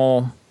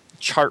formal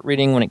chart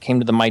reading when it came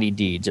to the Mighty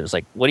Deeds. It was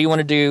like, what do you want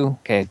to do?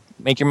 Okay,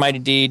 make your Mighty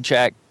Deed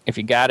check. If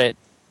you got it,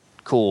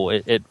 cool.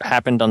 It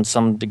happened on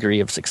some degree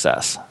of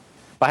success.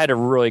 But I had a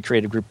really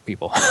creative group of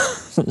people.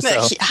 So,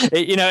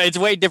 it's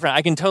way different.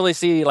 I can totally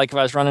see, like, if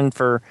I was running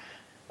for...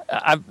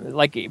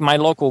 my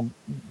local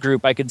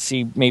group, I could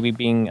see maybe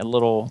being a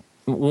little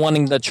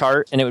wanting the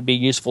chart, and it would be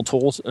useful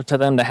tools to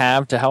them to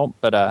have to help.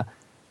 But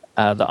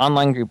the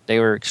online group, they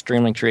were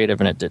extremely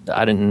creative,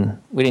 and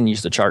we didn't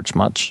use the charts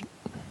much.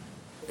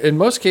 In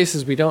most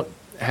cases, we don't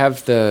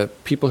have the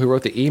people who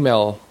wrote the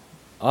email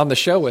on the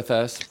show with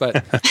us,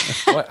 but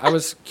I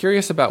was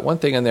curious about one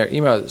thing in their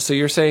email. So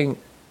you're saying,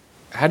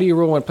 how do you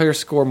rule when players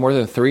score more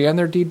than 3 on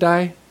their deed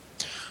die?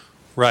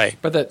 Right.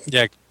 But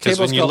the because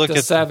when you look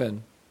at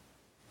 7.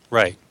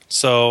 Right.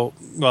 So,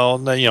 well,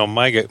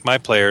 my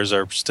players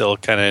are still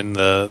kind of in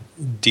the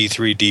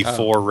D3,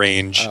 D4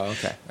 range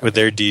with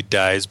their deed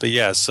dies. But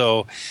yeah,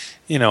 so,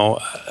 you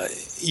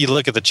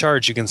look at the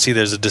chart, you can see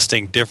there's a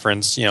distinct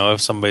difference.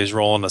 If somebody's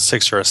rolling a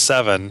 6 or a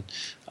 7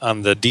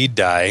 on the deed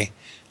die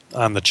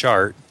on the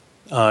chart,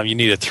 you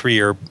need a 3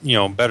 or,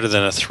 better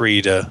than a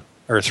 3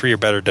 or 3 or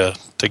better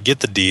to get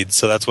the deed.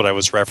 So that's what I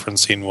was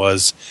referencing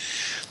was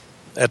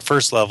at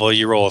first level,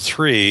 you roll a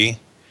 3, and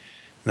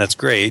that's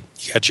great.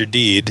 You got your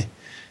deed.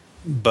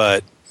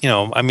 But,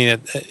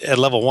 at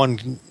level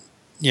 1,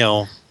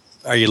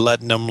 are you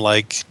letting them,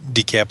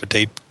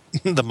 decapitate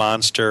the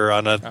monster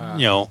on a,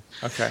 on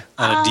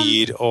a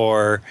deed?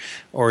 Or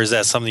is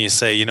that something you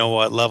say, you know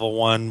what, level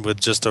 1 with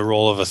just a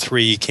roll of a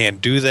 3, you can't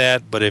do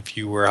that. But if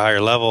you were a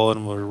higher level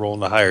and were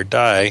rolling a higher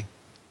die,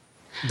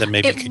 then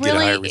maybe you could get a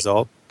higher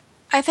result?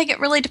 I think it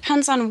really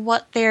depends on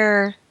what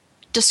they're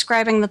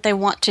describing that they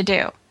want to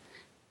do.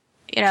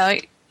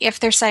 If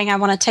they're saying, I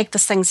want to take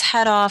this thing's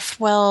head off,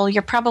 well,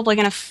 you're probably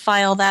going to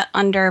file that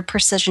under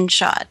precision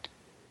shot.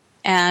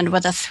 And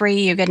with a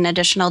 3, you get an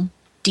additional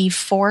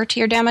D4 to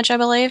your damage, I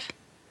believe.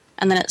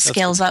 And then it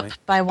scales up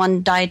by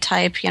 1 die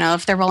type.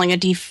 If they're rolling a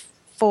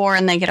D4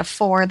 and they get a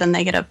 4, then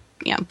they get a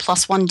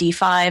plus 1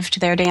 D5 to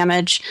their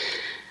damage.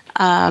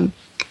 And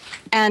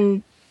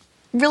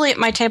really at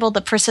my table,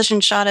 the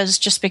precision shot has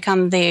just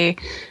become the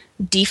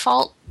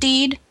default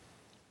deed.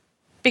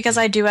 Because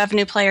I do have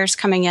new players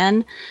coming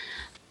in.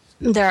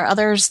 There are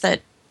others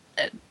that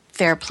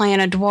they're playing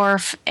a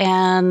dwarf,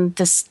 and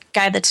this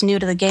guy that's new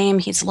to the game,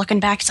 he's looking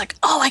back. He's like,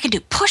 oh, I can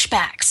do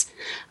pushbacks.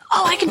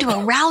 Oh, I can do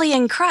a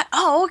rallying cry.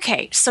 Oh,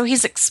 okay. So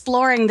he's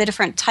exploring the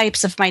different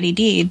types of mighty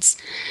deeds.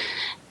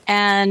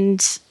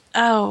 And,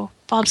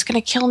 Bob's going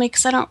to kill me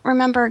because I don't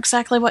remember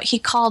exactly what he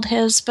called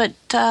his, but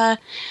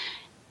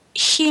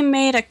he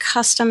made a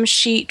custom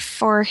sheet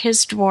for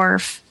his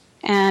dwarf,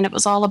 and it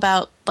was all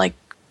about,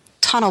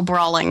 tunnel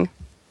brawling.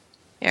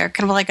 Yeah,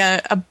 kind of like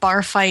a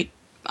bar fight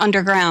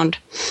underground.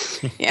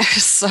 Yeah,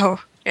 so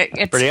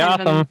it's pretty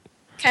awesome.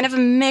 Kind of a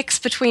mix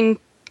between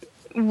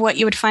what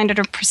you would find at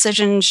a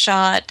precision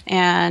shot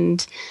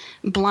and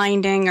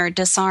blinding or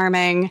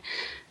disarming.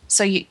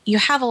 So you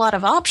have a lot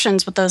of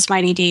options with those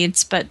mighty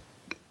deeds, but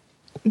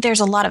there's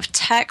a lot of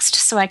text,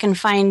 so I can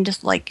find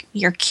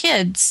your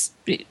kids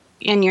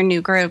in your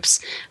new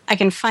groups. I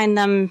can find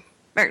them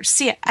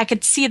I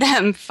could see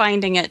them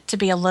finding it to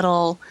be a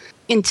little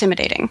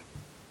intimidating.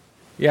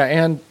 Yeah,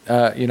 and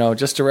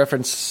just to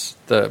reference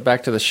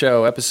back to the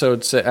show,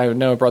 episode 6. I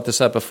know I brought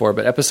this up before,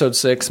 but episode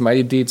 6,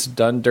 Mighty Deeds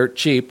Done Dirt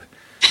Cheap.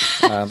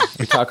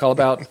 We talk all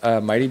about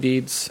Mighty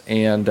Deeds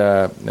and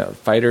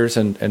fighters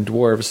and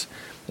dwarves.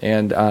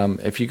 And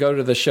if you go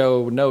to the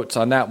show notes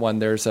on that one,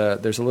 there's a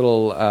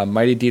little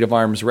Mighty Deed of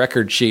Arms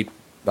record sheet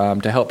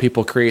to help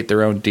people create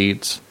their own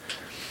deeds.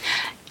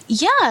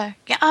 Yeah,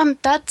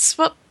 that's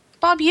what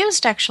Bob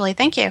used, actually.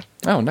 Thank you.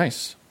 Oh,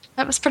 nice.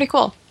 That was pretty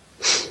cool.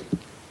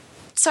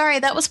 Sorry,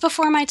 that was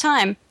before my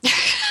time.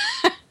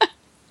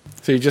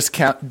 So you just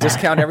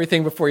discount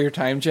everything before your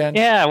time, Jen?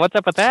 Yeah, what's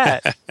up with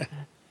that?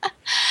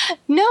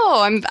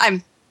 No,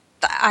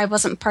 I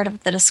wasn't part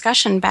of the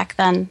discussion back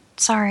then.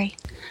 Sorry.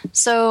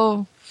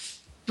 So,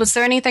 was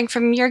there anything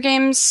from your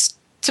games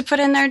to put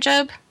in there,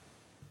 Job?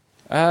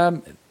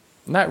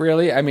 Not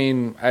really. I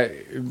mean,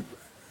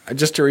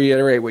 just to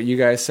reiterate what you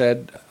guys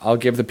said, I'll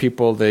give the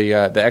people the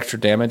extra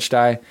damage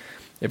die.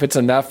 If it's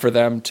enough for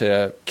them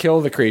to kill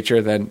the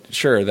creature, then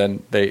sure,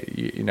 then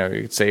you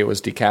could say it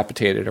was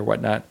decapitated or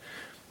whatnot.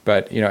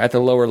 But at the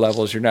lower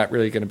levels, you're not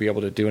really going to be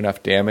able to do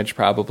enough damage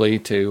probably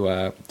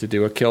to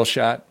do a kill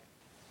shot.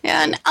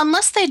 Yeah, and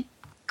unless they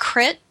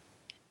crit,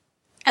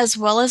 as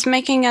well as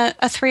making a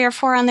 3 or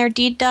 4 on their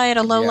deed die at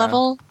a low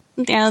level,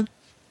 then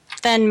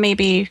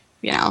maybe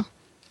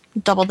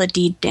double the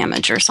deed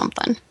damage or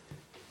something.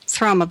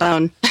 Throw them a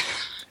bone.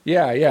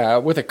 Yeah,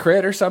 with a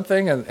crit or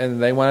something,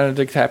 and they wanted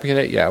to decapitate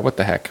it. Yeah, what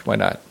the heck? Why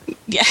not?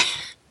 Yeah.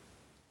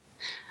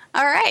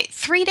 All right,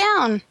 3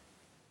 down.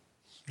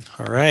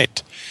 All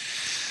right.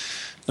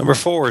 Number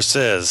 4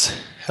 says,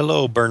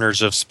 hello,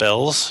 burners of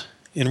spells.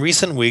 In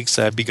recent weeks,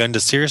 I've begun to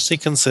seriously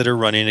consider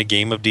running a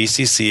game of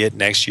DCC at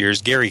next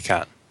year's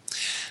GaryCon.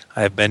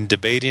 I have been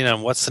debating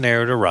on what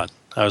scenario to run.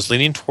 I was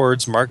leaning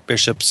towards Mark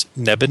Bishop's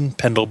Nebben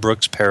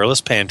Pendlebrook's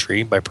Perilous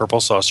Pantry by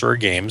Purple Sorcerer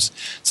Games,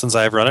 since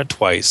I have run it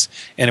twice,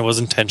 and it was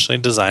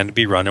intentionally designed to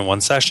be run in one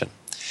session.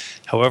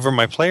 However,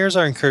 my players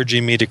are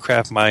encouraging me to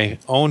craft my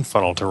own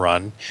funnel to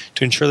run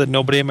to ensure that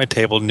nobody at my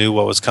table knew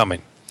what was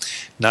coming.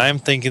 Now I'm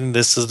thinking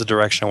this is the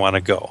direction I want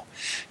to go.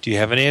 Do you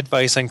have any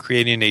advice on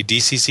creating a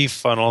DCC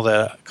funnel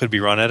that could be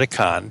run at a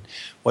con?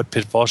 What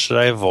pitfalls should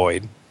I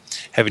avoid?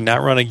 having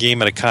not run a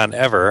game at a con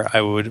ever,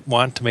 I would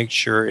want to make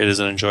sure it is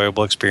an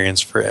enjoyable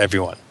experience for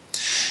everyone.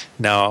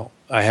 Now,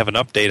 I have an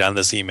update on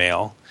this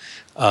email.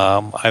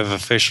 I've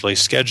officially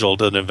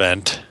scheduled an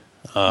event,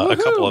 a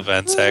couple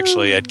events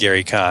actually at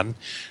Gary Con.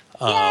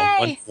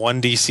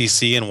 One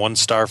DCC and one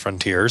Star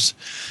Frontiers.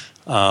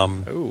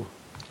 So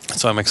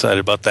I'm excited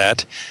about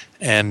that.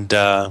 And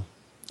the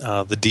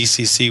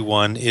DCC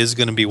one is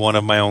going to be one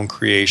of my own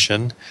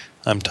creation.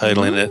 I'm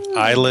titling it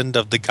Island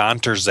of the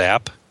Gonter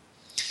Zap,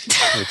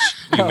 which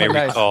you may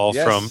recall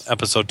from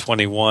episode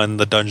 21,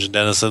 the Dungeon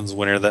Denizens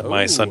winner that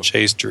my son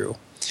Chase drew.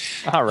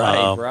 All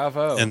right,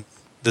 bravo. And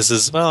this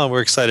is,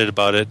 we're excited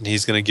about it, and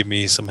he's going to give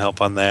me some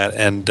help on that.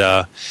 And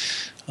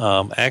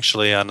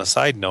actually, on a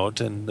side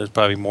note, and there's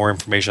probably more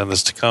information on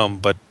this to come,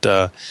 but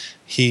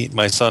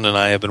my son and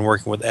I have been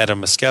working with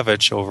Adam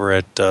Miskevich over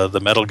at the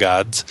Metal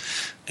Gods,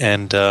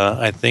 and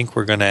I think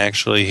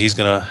he's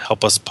going to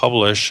help us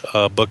publish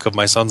a book of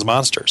my son's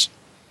monsters.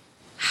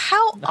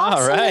 How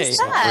awesome is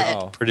that?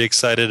 We're pretty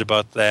excited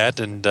about that,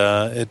 and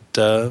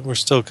we're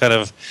still kind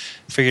of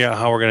figuring out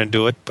how we're going to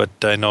do it, but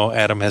I know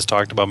Adam has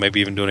talked about maybe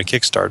even doing a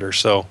Kickstarter,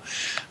 so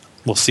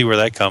we'll see where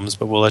that comes,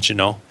 but we'll let you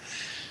know.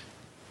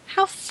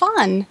 How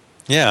fun.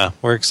 Yeah,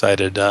 we're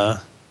excited.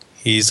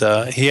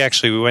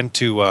 We went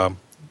to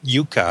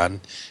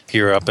Yukon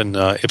here up in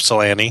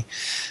Ypsilanti.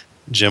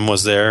 Jim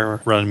was there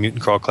running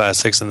Mutant Crawl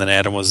Classics, and then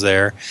Adam was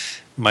there.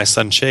 My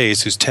son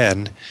Chase, who's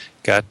 10,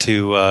 got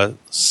to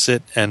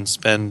sit and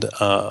spend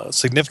a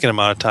significant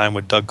amount of time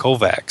with Doug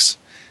Kovacs,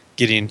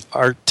 getting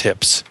art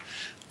tips.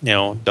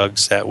 Doug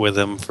sat with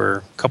him for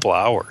a couple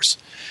hours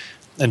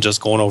and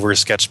just going over his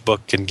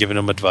sketchbook and giving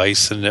him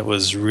advice, and it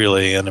was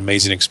really an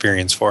amazing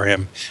experience for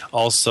him.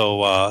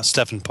 Also,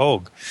 Stephen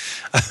Pogue.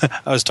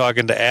 I was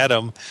talking to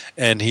Adam,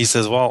 and he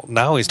says, well,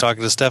 now he's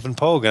talking to Stephen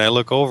Pogue, and I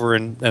look over,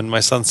 and my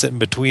son's sitting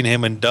between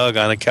him and Doug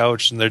on a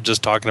couch, and they're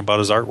just talking about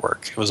his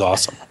artwork. It was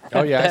awesome.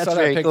 Oh, yeah, I saw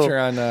that picture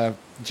on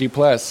G+.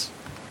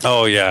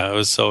 Oh, yeah, it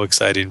was so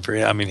exciting for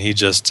him. I mean, it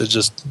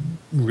just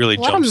really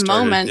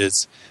jump-started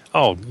his...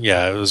 Oh,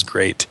 yeah, it was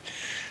great.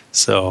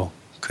 So...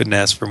 couldn't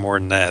ask for more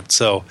than that.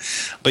 So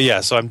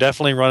I'm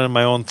definitely running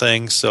my own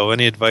thing. So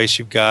any advice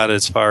you've got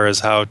as far as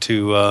how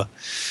to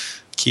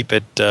keep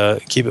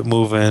it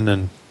moving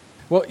and.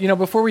 Well,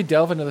 before we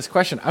delve into this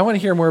question, I want to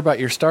hear more about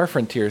your Star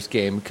Frontiers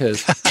game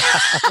because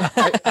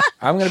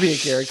I'm going to be at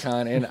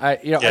GaryCon, and I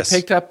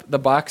picked up the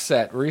box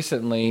set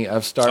recently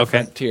of Star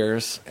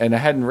Frontiers, and I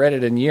hadn't read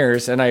it in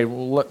years, and I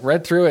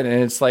read through it,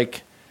 and it's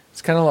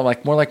kind of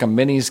like more like a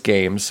minis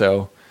game.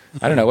 So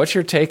I don't know. What's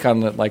your take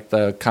on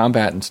the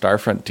combat in Star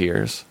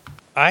Frontiers?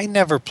 I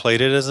never played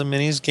it as a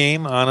minis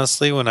game,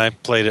 honestly. When I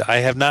played it, I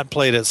have not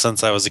played it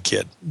since I was a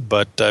kid,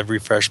 but I've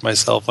refreshed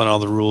myself on all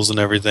the rules and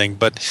everything.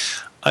 But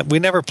we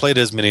never played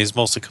it as minis,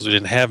 mostly because we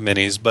didn't have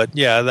minis. But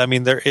yeah, I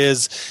mean,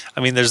 there's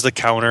the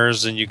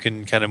counters, and you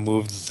can kind of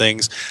move the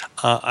things.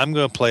 I'm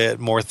going to play it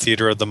more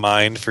theater of the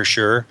mind for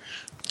sure,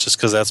 just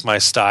because that's my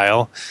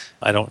style.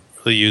 I don't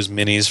really use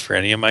minis for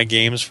any of my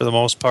games for the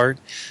most part.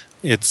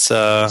 It's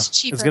going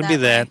to be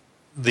that.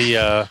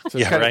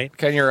 Right?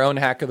 Kind of your own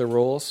hack of the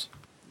rules?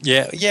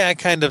 Yeah,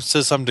 kind of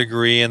to some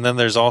degree. And then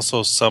there's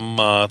also some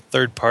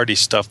third-party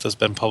stuff that's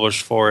been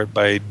published for it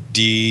by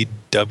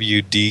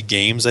DWD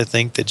Games, I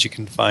think, that you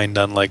can find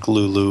on like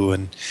Lulu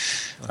and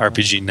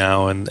RPG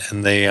Now, and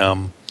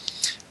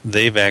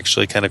they've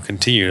actually kind of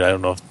continued. I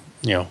don't know if,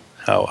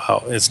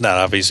 how it's not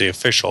obviously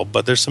official,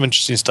 but there's some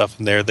interesting stuff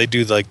in there. They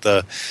do like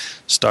the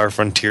Star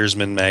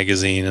Frontiersman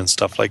magazine and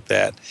stuff like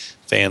that,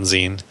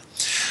 fanzine.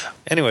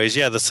 Anyways,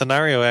 the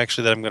scenario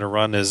actually that I'm going to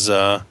run is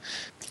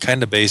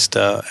kind of based.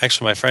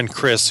 Actually, my friend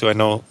Chris, who I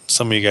know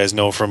some of you guys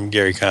know from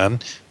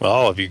GaryCon, well,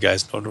 all of you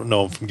guys know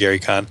him from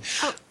GaryCon.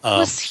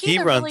 Was he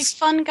the really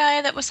fun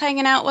guy that was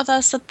hanging out with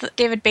us at the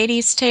David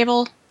Beatty's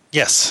table?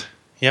 Yes.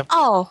 Yep.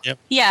 Oh. Yep.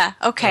 Yeah.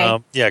 Okay.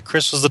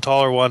 Chris was the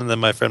taller one, and then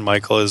my friend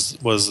Michael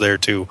was there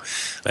too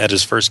at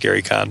his first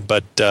GaryCon.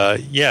 But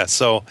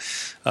so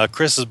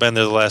Chris has been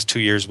there the last 2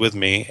 years with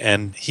me,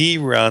 and he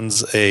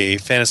runs a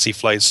Fantasy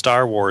Flight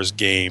Star Wars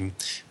game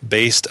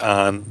based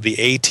on the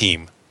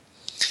A-Team.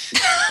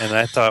 And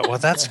I thought, well,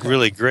 that's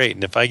really great.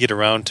 And if I get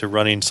around to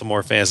running some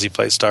more Fantasy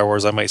Flight Star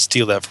Wars, I might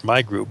steal that for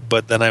my group.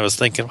 But then I was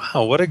thinking,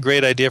 wow, what a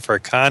great idea for a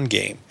con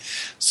game.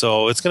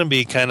 So it's going to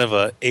be kind of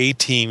a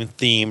A-Team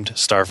themed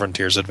Star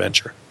Frontiers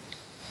adventure.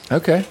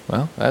 Okay,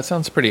 well, that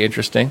sounds pretty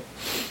interesting.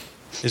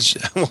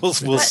 We'll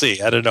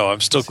see. I don't know.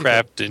 I'm still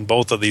crapped in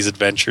both of these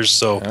adventures,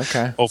 so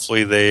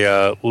hopefully they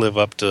live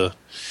up to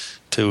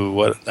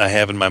what I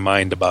have in my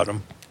mind about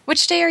them.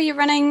 Which day are you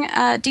running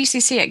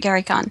DCC at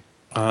GaryCon?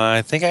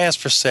 I think I asked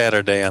for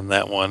Saturday on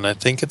that one. I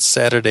think it's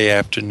Saturday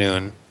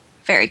afternoon.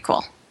 Very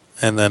cool.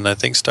 And then I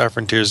think Star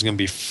Frontiers is going to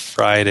be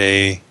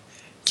Friday.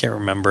 Can't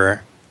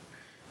remember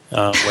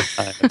what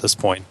time at this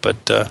point,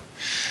 but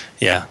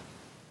yeah.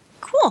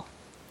 Cool.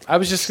 I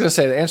was just going to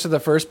say, to answer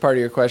the first part of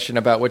your question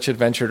about which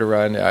adventure to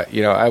run,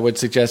 I would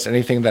suggest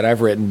anything that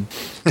I've written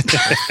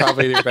is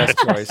probably the best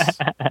choice.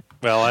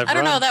 Well, I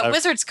don't know, that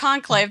Wizard's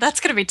Conclave, that's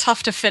going to be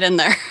tough to fit in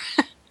there.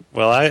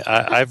 Well,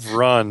 I've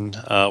run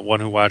One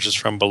Who Watches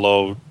From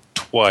Below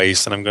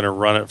twice, and I'm going to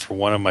run it for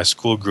one of my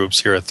school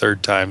groups here a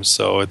third time,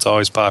 so it's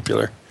always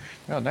popular.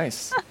 Oh,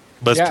 nice.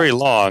 But it's pretty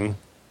long.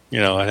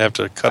 I'd have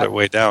to cut it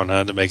way down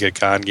to make a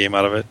con game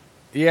out of it.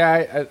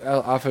 Yeah, I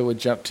often would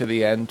jump to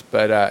the end,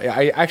 but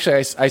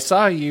I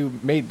saw you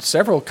made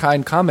several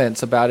kind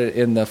comments about it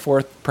in the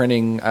fourth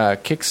printing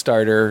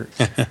Kickstarter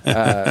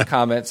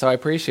comment, so I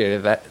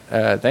appreciated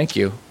that. Thank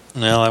you.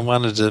 Well, I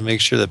wanted to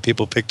make sure that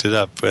people picked it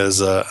up as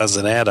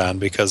an add-on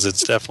because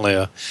it's definitely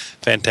a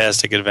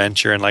fantastic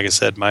adventure, and like I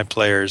said, my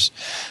players,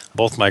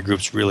 both my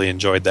groups really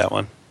enjoyed that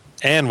one.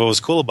 And what was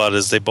cool about it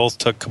is they both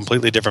took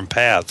completely different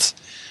paths.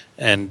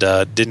 And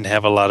didn't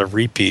have a lot of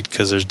repeat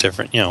because there's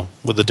different,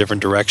 with the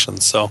different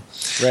directions. So,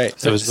 right.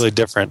 So it was really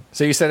different.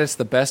 So you said it's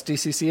the best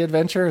DCC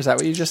adventure? Is that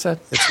what you just said?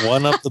 It's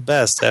one of the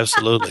best,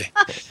 absolutely.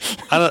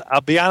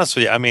 I'll be honest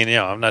with you. I mean,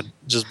 I'm not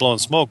just blowing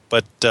smoke,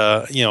 but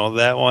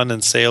that one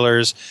and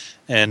Sailors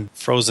and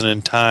Frozen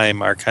in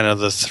Time are kind of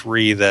the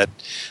three that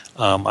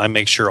I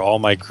make sure all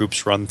my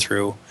groups run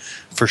through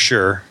for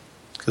sure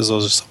because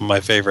those are some of my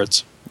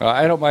favorites. Well,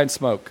 I don't mind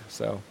smoke,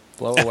 so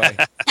blow away.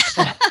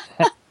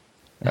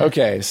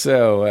 Okay,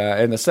 so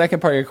in the second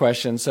part of your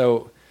question,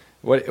 so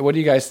what do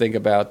you guys think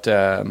about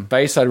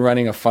based on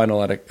running a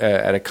funnel at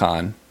a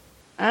con?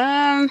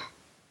 Having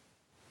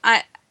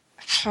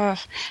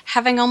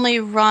only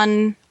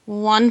run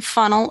one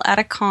funnel at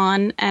a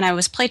con, and I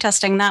was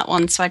playtesting that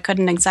one, so I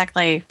couldn't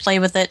exactly play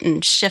with it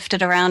and shift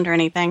it around or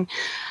anything.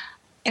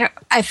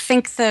 I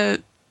think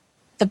the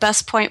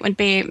best point would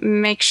be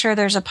make sure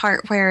there's a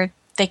part where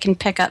they can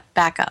pick up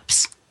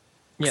backups,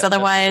 because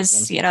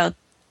otherwise,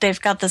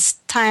 they've got this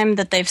time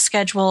that they've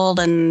scheduled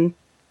and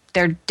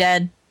they're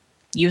dead,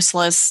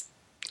 useless.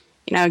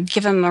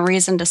 Give them a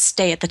reason to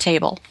stay at the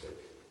table.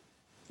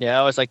 Yeah, I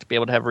always like to be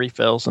able to have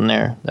refills in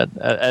there.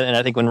 And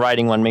I think when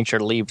writing one, make sure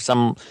to leave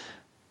some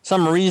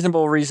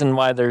reasonable reason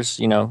why there's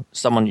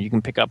someone you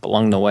can pick up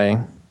along the way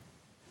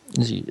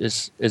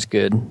is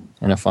good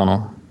in a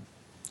funnel.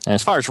 And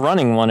as far as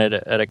running one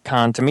at a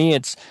con, to me,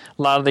 it's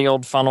a lot of the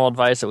old funnel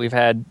advice that we've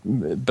had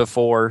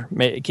before.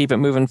 Keep it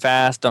moving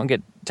fast. Don't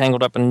get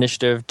tangled up in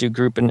initiative. Do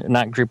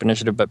not group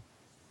initiative, but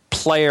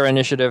player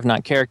initiative,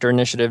 not character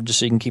initiative, just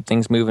so you can keep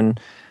things moving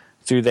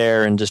through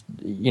there and just,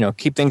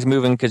 keep things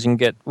moving because you can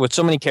get, with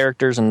so many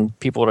characters and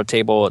people at a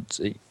table,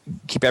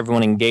 keep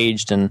everyone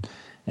engaged and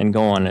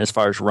going. As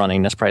far as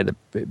running, that's probably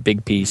the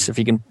big piece. If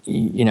you can,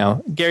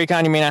 Gary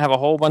Con, you may not have a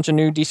whole bunch of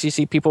new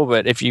DCC people,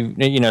 but if you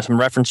some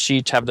reference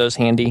sheets, have those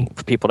handy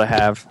for people to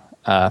have,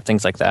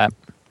 things like that.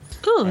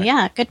 Ooh, right.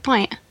 Yeah, good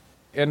point.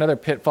 Another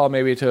pitfall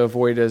maybe to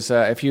avoid is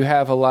if you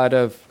have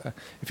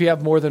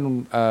more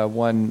than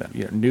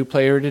one new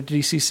player to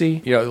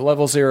DCC,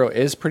 level 0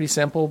 is pretty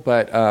simple,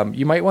 but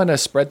you might want to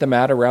spread them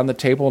out around the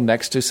table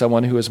next to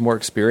someone who is more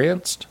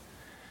experienced.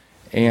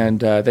 And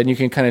then you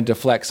can kind of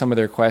deflect some of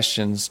their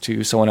questions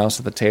to someone else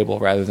at the table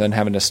rather than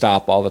having to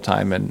stop all the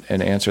time and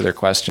answer their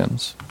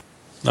questions.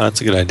 No,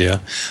 that's a good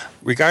idea.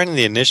 Regarding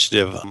the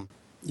initiative,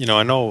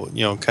 I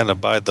know, kind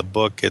of by the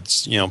book,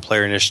 it's,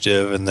 player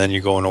initiative, and then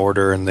you go in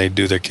order and they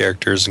do their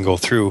characters and go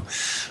through.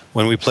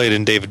 When we played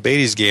in David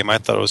Beatty's game, I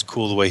thought it was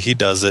cool the way he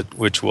does it,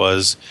 which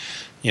was,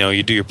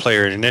 you do your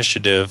player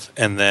initiative,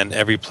 and then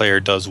every player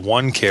does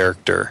one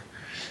character.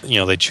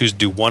 They choose to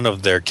do one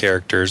of their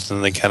characters,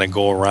 and they kind of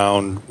go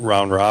round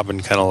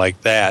robin, kind of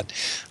like that.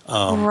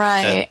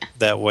 Right.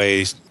 That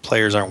way,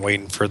 players aren't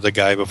waiting for the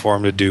guy before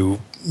them to do,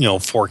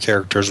 4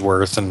 characters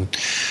worth, and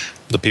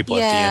the people at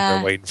the end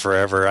are waiting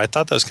forever. I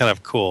thought that was kind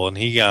of cool, and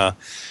he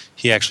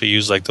actually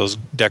used like those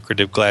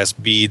decorative glass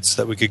beads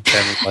that we could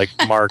kind of like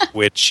mark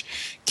which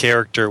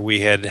character we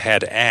had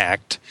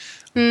act.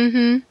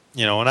 Mm-hmm.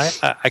 And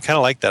I kind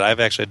of like that. I've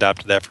actually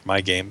adopted that for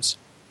my games.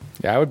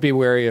 Yeah, I would be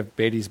wary of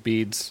Beatty's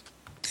beads.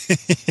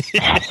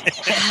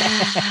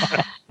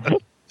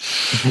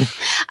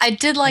 I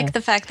did like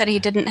the fact that he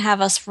didn't have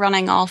us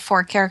running all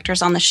 4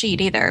 characters on the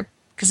sheet either,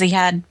 because he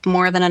had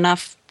more than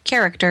enough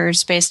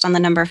characters based on the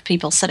number of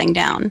people sitting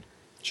down.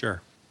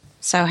 Sure.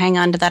 So hang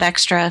on to that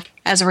extra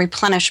as a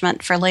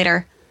replenishment for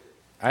later.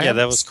 Yeah,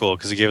 that was cool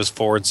because he gave us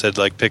 4 and said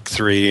like pick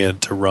 3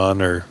 to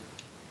run or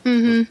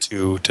 2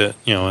 to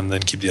and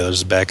then keep the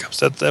others as backups.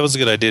 That was a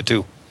good idea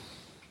too.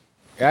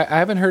 I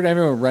haven't heard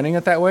anyone running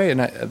it that way, and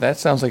that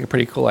sounds like a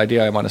pretty cool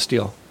idea I want to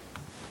steal.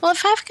 Well,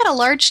 if I've got a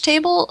large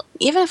table,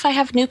 even if I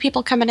have new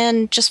people coming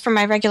in just for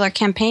my regular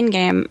campaign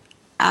game,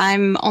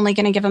 I'm only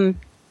going to give them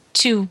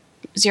 2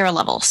 0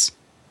 levels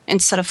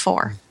instead of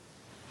 4.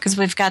 Because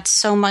we've got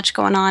so much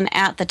going on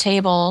at the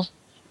table,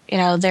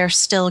 they're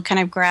still kind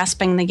of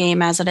grasping the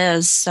game as it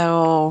is,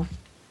 so,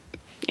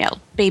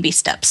 baby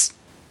steps.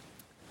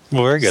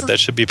 Well, very good. That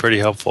should be pretty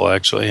helpful,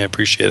 actually. I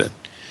appreciate it.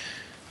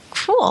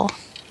 Cool.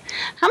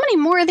 How many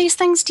more of these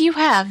things do you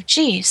have?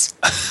 Jeez.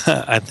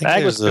 I think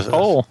bag was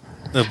full.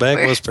 The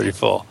bag was pretty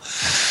full.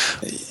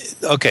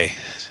 Okay,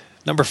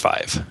 number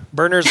 5,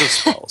 Burners of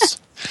Skulls.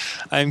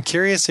 I'm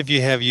curious if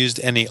you have used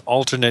any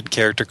alternate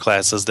character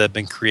classes that have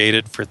been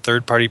created for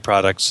third-party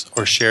products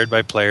or shared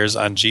by players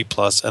on G+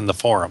 and the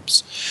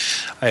forums.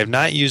 I have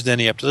not used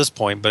any up to this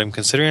point, but I'm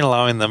considering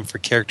allowing them for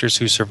characters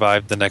who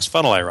survived the next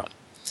funnel I run.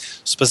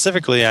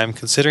 Specifically, I'm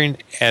considering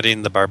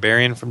adding the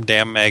Barbarian from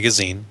Damn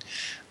Magazine,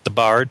 the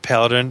Bard,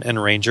 Paladin,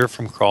 and Ranger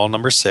from Crawl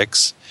number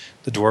 6,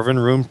 the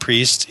Dwarven Rune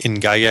Priest in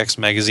Gygax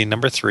Magazine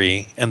number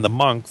 3, and the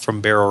Monk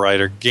from Barrel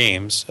Rider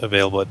Games,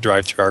 available at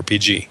Drive-Thru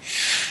RPG.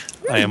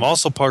 I am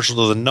also partial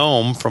to the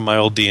Gnome from my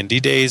old D&D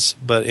days,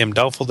 but am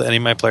doubtful that any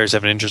of my players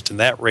have an interest in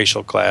that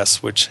racial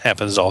class, which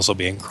happens to also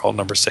be in Crawl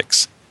number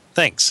 6.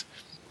 Thanks.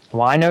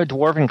 Well, I know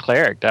Dwarven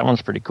Cleric. That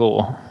one's pretty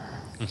cool.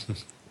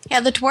 Yeah,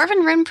 the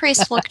Dwarven Rune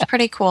Priest looked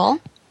pretty cool.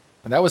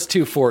 That was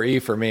too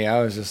 4E for me.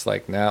 I was just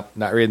like, nope,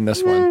 not reading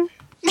this one.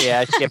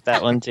 Yeah, I skipped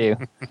that one too.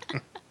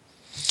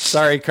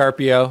 Sorry,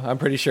 Carpio. I'm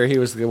pretty sure he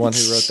was the one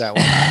who wrote that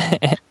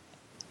one.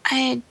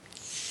 I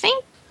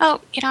think. Oh,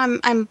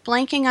 I'm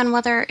blanking on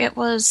whether it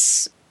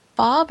was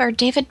Bob or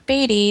David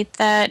Beatty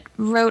that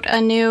wrote a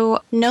new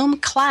gnome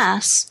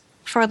class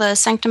for the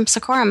Sanctum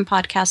Secorum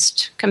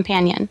podcast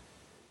companion,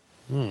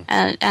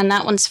 and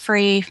that one's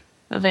free,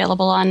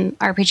 available on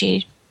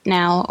RPG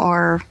Now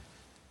or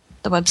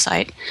the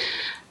website.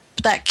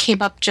 That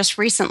came up just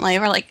recently.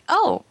 We're like,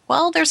 oh,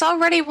 well, there's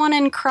already one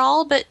in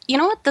Crawl, but you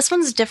know what? This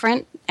one's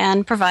different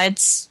and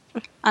provides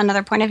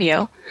another point of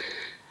view.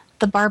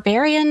 The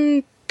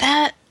Barbarian,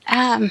 that,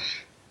 I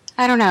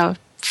don't know,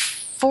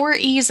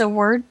 4E's a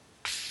word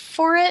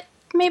for it,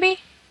 maybe?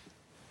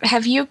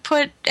 Have you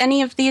put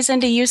any of these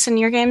into use in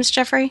your games,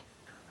 Jeffrey?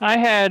 I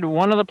had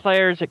one of the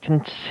players that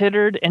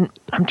considered, and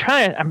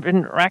I've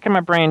been racking my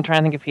brain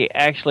trying to think if he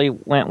actually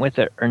went with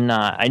it or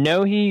not. I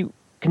know he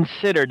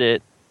considered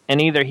it, and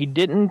either he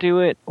didn't do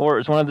it, or it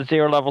was one of the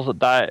 0 levels that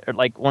died, or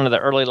like one of the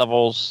early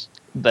levels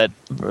that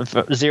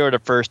 0 to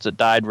first that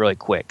died really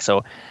quick.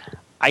 So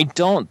I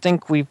don't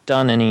think we've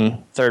done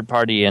any third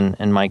party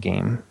in my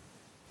game.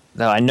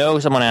 Though I know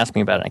someone asked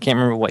me about it. I can't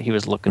remember what he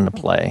was looking to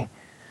play.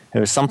 It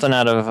was something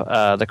out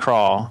of the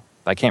Crawl,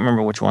 but I can't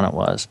remember which one it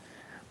was.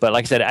 But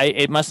like I said,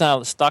 it must not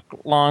have stuck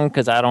long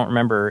because I don't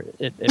remember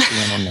it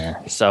being in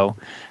there. So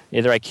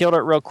either I killed it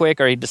real quick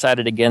or he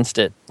decided against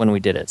it when we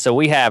did it. So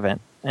we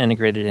haven't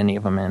integrated any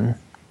of them in.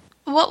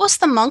 What was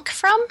the Monk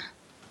from?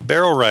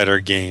 Barrel Rider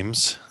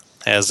Games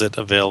has it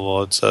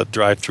available. It's a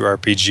Drive-Thru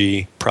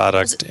RPG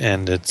product,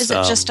 and it's is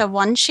it just a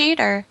one sheet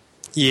or?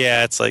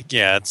 Yeah, it's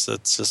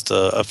just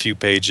a few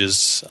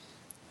pages.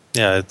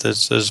 Yeah,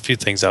 there's a few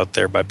things out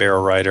there by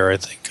Barrel Rider. I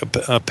think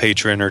a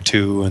patron or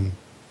two, and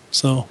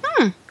so.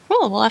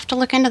 Cool. We'll have to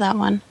look into that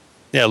one.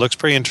 Yeah, it looks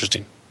pretty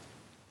interesting.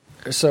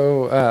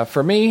 So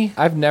for me,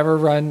 I've never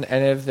run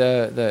any of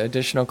the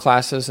additional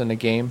classes in a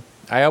game.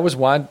 I always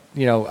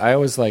I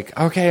always like,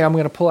 okay, I'm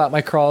going to pull out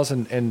my crawls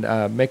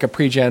and make a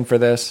pre-gen for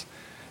this.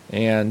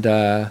 And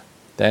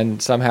then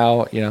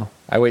somehow,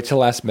 I wait till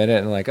last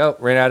minute and like, oh,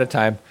 ran out of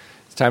time.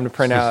 It's time to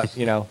print out,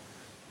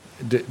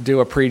 do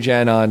a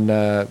pre-gen on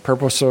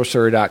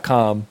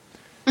purplesorcerer.com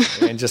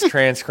and just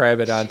transcribe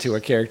it onto a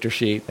character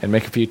sheet and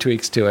make a few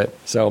tweaks to it.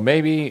 So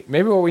maybe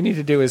what we need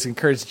to do is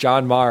encourage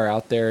John Marr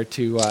out there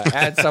to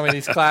add some of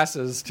these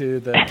classes to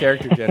the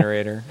character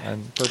generator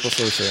on Purple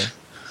Sorcerer.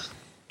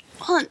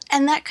 Well,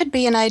 and that could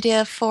be an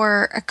idea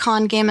for a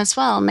con game as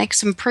well. Make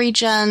some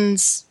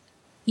pre-gens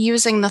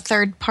using the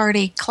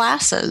third-party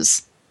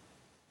classes.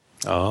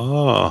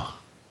 Oh.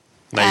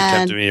 Now you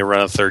tempted me to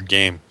run a third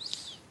game.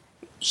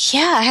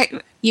 Yeah,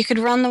 you could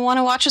run the one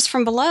who watches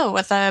from below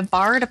with a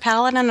bard, a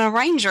paladin, and a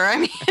ranger. I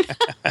mean,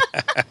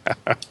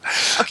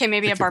 okay,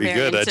 maybe a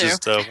barbarian too. I too.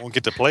 just won't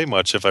get to play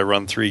much if I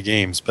run 3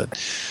 games, but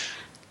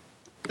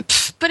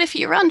if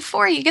you run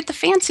 4, you get the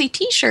fancy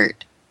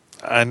T-shirt.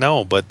 I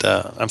know, but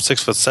I'm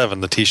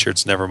 6'7". The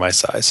T-shirt's never my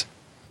size.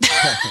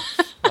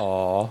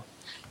 Aw.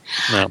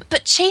 No.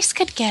 But Chase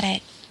could get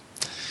it.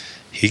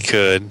 He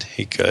could.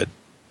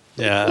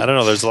 Yeah, I don't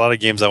know. There's a lot of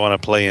games I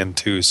want to play in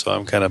too, so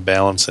I'm kind of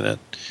balancing it.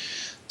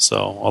 So,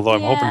 although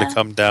I'm hoping to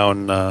come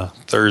down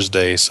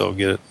Thursday, so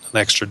get an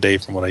extra day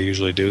from what I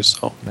usually do.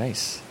 So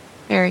nice.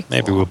 Very cool.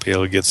 Maybe we'll be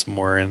able to get some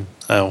more in.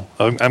 Oh,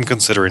 I'm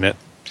considering it.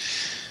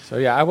 So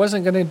yeah, I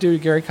wasn't going to do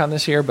GaryCon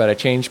this year, but I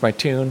changed my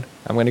tune.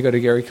 I'm going to go to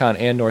GaryCon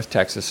and North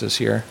Texas this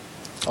year.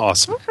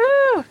 Awesome.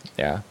 Woo-hoo.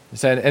 Yeah.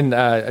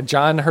 And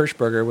John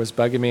Hirschberger was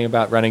bugging me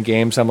about running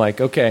games. I'm like,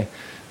 okay,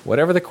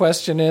 whatever the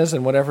question is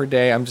and whatever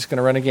day, I'm just going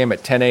to run a game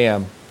at 10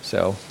 a.m.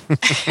 So.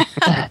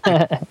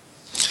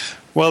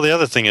 Well, the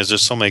other thing is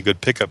there's so many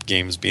good pickup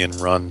games being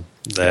run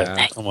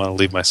that I want to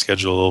leave my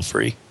schedule a little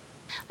free.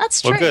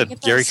 That's true. Well,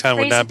 good. GaryCon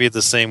would not be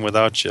the same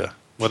without you.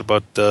 What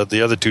about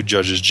the other 2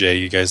 judges, Jay?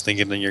 You guys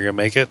thinking that you're going to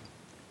make it?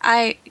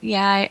 I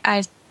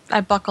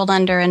buckled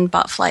under and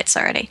bought flights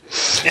already.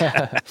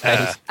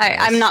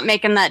 I'm not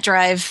making that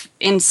drive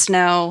in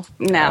snow.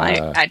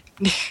 No,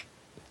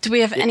 do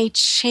we have any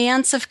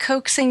chance of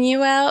coaxing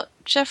you out,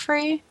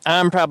 Jeffrey?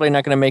 I'm probably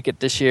not going to make it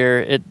this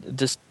year. It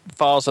just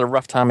falls at a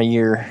rough time of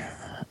year.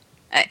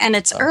 And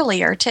it's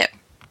earlier, too.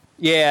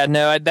 Yeah,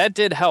 no, that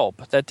did help.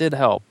 But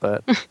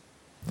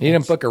You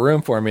didn't book a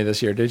room for me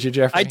this year, did you,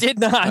 Jeffrey? I did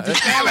not.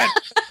 Damn it!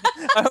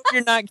 I hope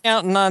you're not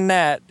counting on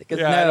that. Because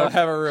I don't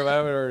have a room. I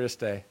have nowhere to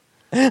stay.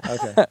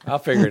 Okay, I'll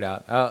figure it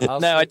out.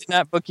 I did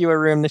not book you a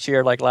room this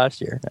year like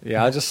last year.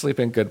 Yeah, I'll just sleep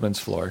in Goodman's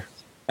floor.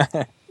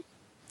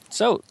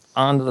 So,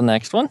 on to the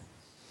next one.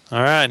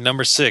 All right,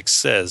 number 6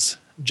 says,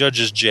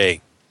 Judges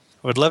J.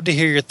 I would love to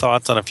hear your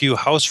thoughts on a few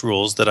house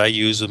rules that I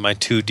use with my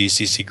 2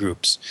 DCC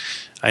groups.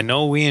 I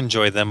know we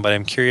enjoy them, but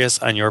I'm curious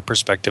on your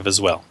perspective as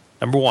well.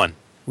 Number 1,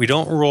 we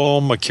don't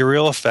roll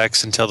mercurial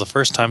effects until the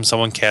first time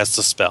someone casts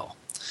a spell.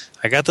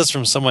 I got this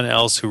from someone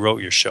else who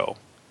wrote your show.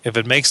 If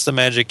it makes the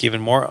magic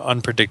even more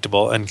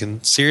unpredictable and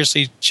can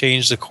seriously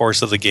change the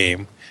course of the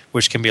game,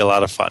 which can be a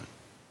lot of fun.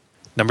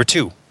 Number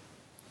 2,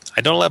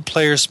 I don't let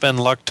players spend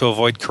luck to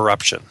avoid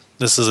corruption.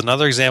 This is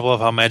another example of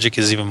how magic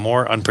is even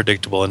more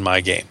unpredictable in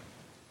my game.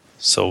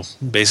 So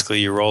basically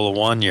you roll a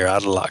 1, you're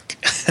out of luck.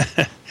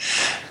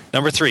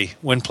 Number 3,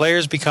 when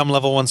players become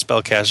level 1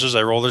 spellcasters,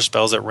 I roll their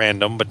spells at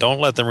random, but don't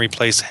let them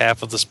replace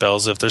half of the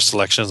spells if their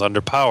selection is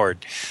underpowered.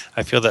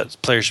 I feel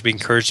that players should be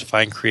encouraged to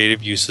find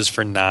creative uses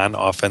for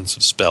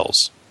non-offensive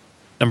spells.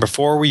 Number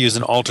 4, we use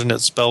an alternate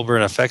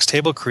spellburn effects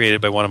table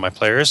created by one of my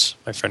players,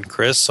 my friend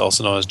Chris,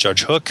 also known as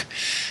Judge Hook.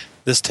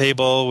 This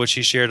table, which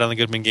he shared on the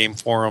Goodman Game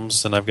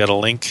forums, and I've got a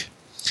link.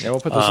 Yeah, we'll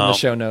put this in the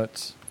show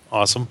notes.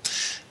 Awesome.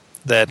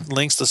 That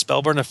links the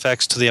spellburn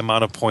effects to the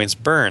amount of points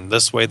burned.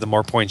 This way, the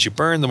more points you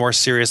burn, the more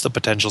serious the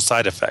potential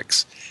side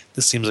effects.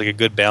 This seems like a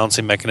good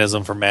balancing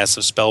mechanism for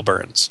massive spell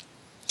burns.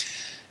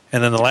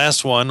 And then the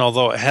last one,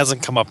 although it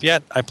hasn't come up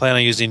yet, I plan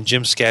on using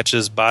Jim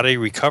Sketch's body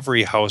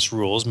recovery house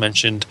rules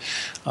mentioned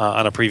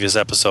on a previous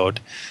episode.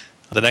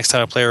 The next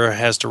time a player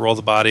has to roll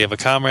the body of a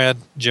comrade,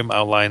 Jim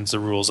outlines the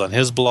rules on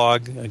his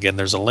blog. Again,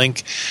 there's a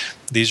link.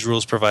 These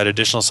rules provide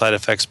additional side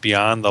effects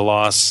beyond the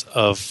loss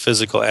of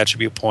physical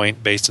attribute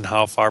point based on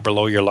how far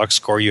below your luck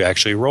score you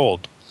actually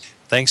rolled.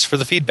 Thanks for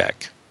the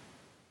feedback.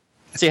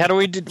 See, how do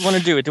we want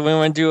to do it? Do we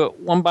want to do it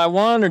one by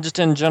one or just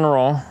in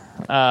general?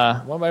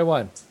 One by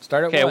one.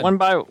 Start at one. Okay,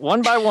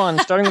 one by one,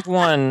 starting with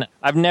 1.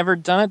 I've never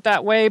done it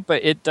that way,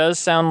 but it does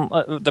sound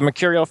the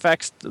mercurial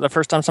effects the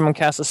first time someone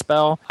casts a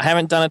spell. I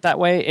haven't done it that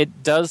way.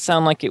 It does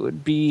sound like it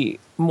would be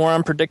more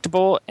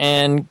unpredictable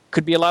and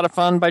could be a lot of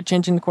fun by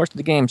changing the course of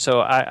the game.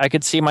 So I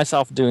could see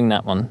myself doing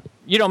that one.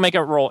 You don't make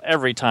it roll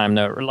every time,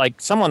 though. Like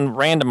someone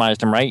randomized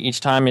them, right? Each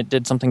time it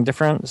did something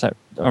different. Is that,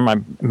 or am I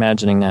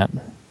imagining that?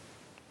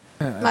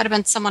 Might have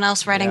been someone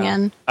else writing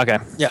in. Okay.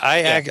 Yeah,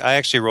 I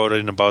actually wrote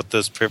in about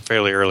this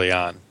fairly early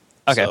on.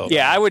 Okay. So.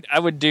 Yeah, I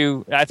would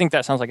do. I think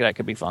that sounds like that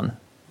could be fun.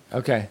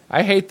 Okay.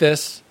 I hate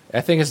this. I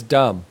think it's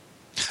dumb.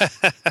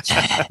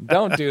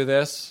 Don't do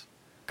this.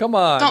 Come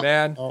on,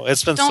 man. Oh,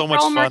 it's been so much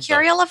Don't fun. roll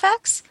mercurial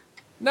effects?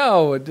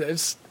 No,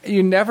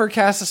 you never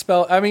cast a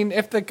spell. I mean,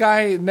 if the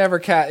guy never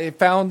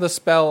found the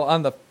spell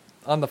on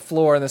the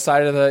floor on the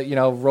side of the,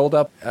 rolled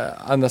up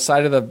on the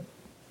side of the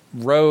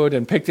road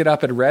and picked it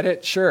up and read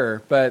it,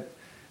 sure. But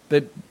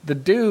the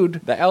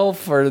dude, the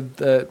elf or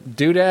the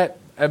dudette,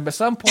 at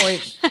some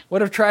point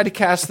would have tried to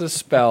cast this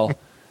spell.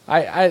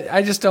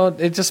 I just don't.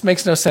 It just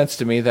makes no sense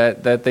to me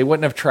that they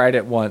wouldn't have tried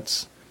it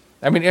once.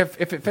 I mean, if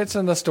it fits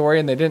in the story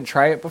and they didn't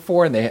try it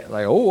before and they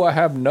like, oh, I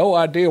have no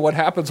idea what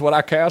happens when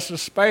I cast a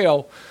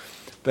spell,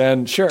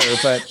 then sure.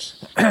 But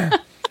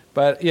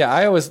but yeah,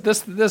 I always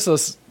this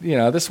was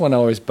this one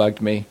always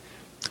bugged me.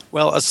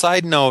 Well, a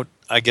side note,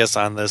 I guess,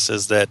 on this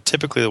is that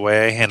typically the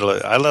way I handle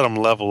it, I let them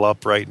level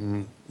up right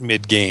in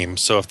mid-game.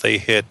 So if they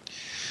hit,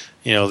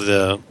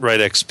 the right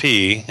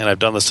XP, and I've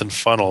done this in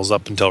funnels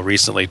up until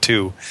recently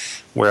too,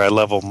 where I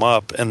level them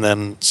up, and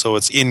then so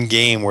it's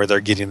in-game where they're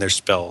getting their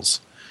spells.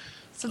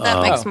 So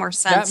that makes more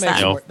sense.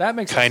 That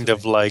makes kind sense.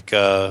 of like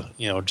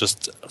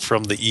just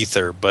from the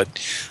ether. But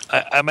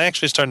I'm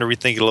actually starting to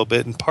rethink it a little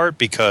bit, in part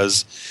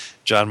because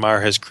John Maher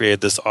has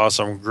created this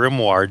awesome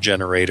grimoire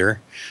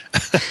generator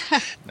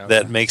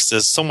that makes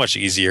this so much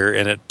easier,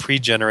 and it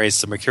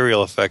pre-generates the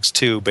mercurial effects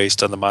too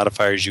based on the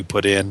modifiers you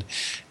put in,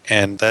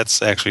 and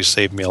that's actually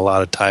saved me a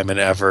lot of time and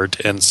effort.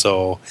 And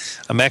so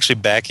I'm actually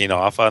backing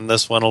off on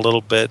this one a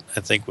little bit. I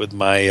think with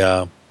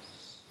my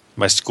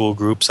my school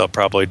groups, I'll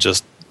probably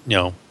just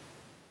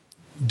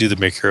do the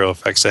mercurial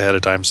effects ahead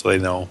of time so they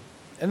know.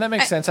 And that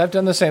makes sense. I've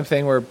done the same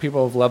thing where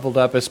people have leveled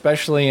up,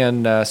 especially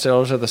in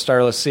Sailors of the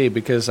Starless Sea,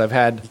 because I've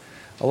had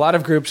a lot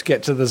of groups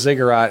get to the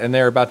ziggurat and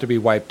they're about to be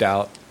wiped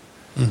out,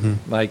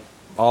 like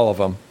all of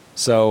them.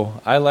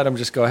 So I let them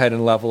just go ahead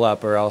and level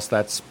up, or else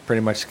that's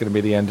pretty much going to be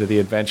the end of the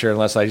adventure,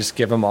 unless I just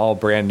give them all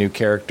brand new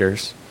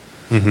characters.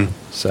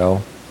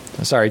 So,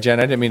 sorry, Jen,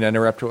 I didn't mean to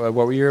interrupt. What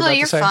were you about to say?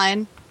 You're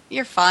fine.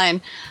 You're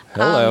fine.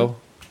 Hello.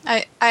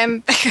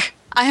 I'm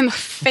I am a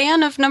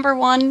fan of number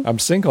 1. I'm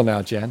single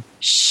now, Jen.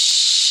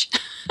 Shh.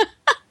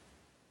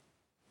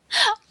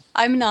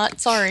 I'm not.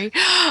 Sorry.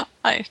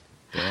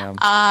 Damn.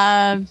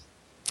 I'm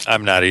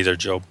not either,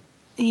 Joe.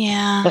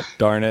 Yeah.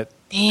 Darn it.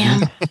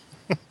 Damn.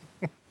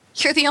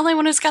 You're the only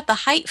one who's got the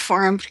height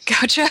for him,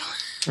 Gojo.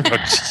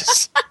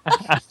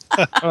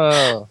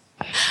 Oh.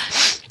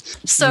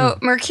 So,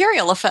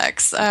 mercurial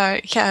effects.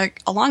 Yeah,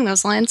 along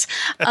those lines.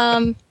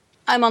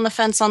 I'm on the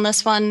fence on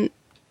this one.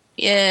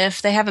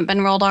 If they haven't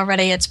been rolled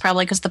already, it's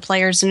probably because the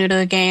player's new to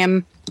the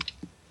game.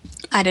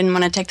 I didn't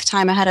want to take the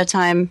time ahead of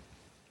time.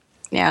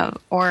 Yeah,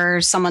 or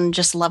someone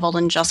just leveled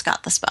and just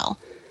got the spell.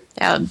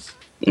 Yeah,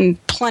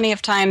 plenty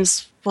of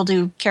times we'll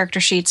do character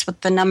sheets with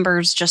the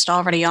numbers just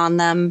already on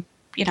them,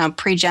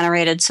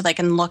 pre-generated, so they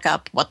can look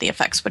up what the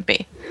effects would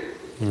be.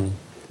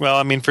 Well,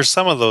 I mean, for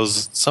some of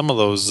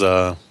those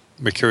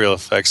mercurial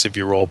effects, if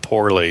you roll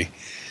poorly,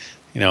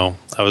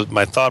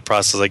 my thought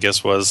process, I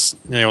guess, was,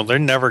 they're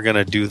never going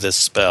to do this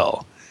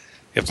spell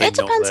if they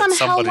know that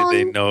somebody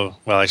they know.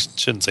 Well, I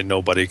shouldn't say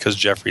nobody, because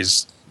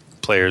Jeffrey's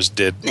players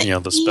did, the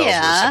spells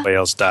where somebody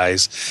else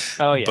dies.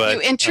 Oh, yeah. But,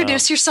 you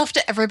introduce yourself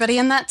to everybody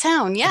in that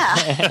town, yeah.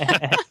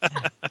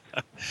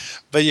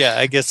 But yeah,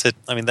 I guess that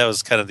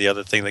was kind of the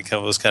other thing that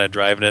was kind of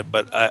driving it.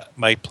 But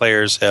my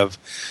players have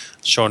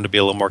shown to be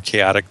a little more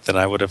chaotic than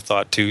I would have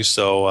thought too.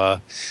 So,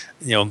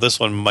 this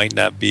one might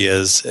not be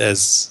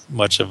as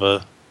much of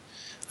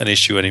an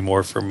issue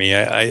anymore for me.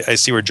 I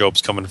see where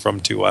Job's coming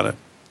from too on it.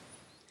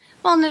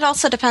 Well, and it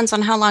also depends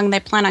on how long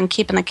they plan on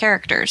keeping the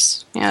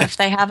characters. If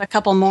they have a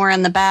couple more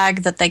in the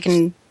bag that they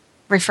can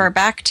refer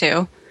back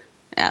to,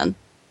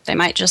 they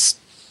might just,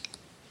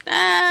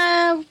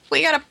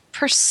 we got a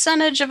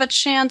percentage of a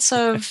chance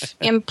of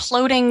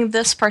imploding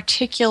this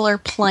particular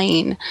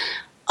plane.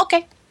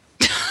 Okay.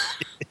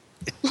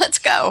 Let's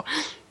go.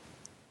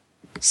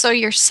 So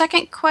your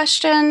second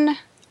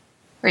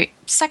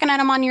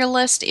item on your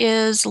list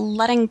is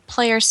letting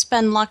players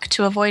spend luck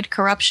to avoid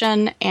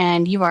corruption,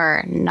 and you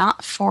are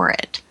not for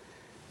it.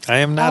 I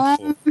am not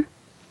for it.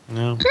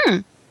 No.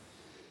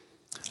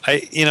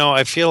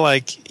 I feel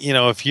like,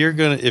 if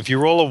you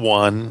roll a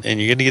 1 and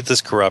you're gonna get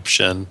this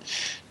corruption,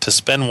 to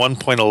spend 1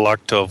 point of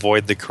luck to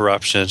avoid the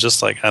corruption, it's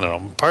just like, I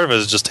don't know, part of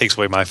it just takes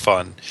away my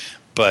fun.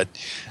 But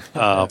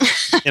I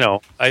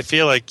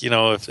feel like,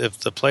 if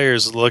the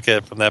players look at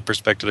it from that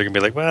perspective, they're going to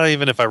be like, well,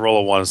 even if I roll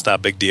a 1, it's not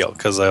a big deal,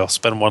 because I'll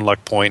spend 1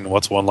 luck point, and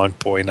what's 1 luck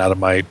point out of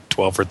my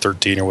 12 or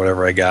 13 or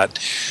whatever I got?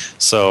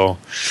 So,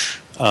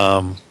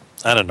 I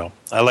don't know.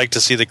 I like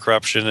to see the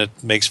corruption. It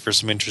makes for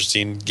some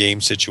interesting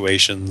game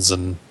situations,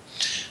 and,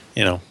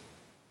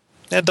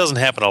 that doesn't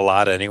happen a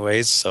lot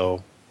anyways,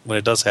 so when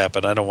it does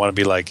happen, I don't want to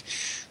be like,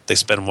 they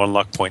spend 1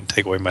 luck point and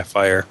take away my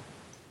fire.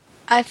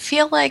 I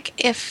feel like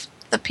if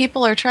the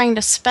people are trying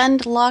to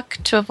spend luck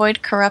to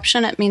avoid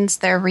corruption, it means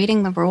they're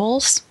reading the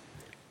rules.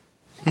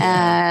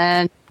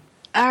 And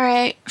all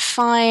right,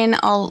 fine,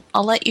 I'll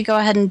let you go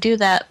ahead and do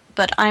that,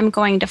 but I'm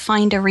going to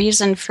find a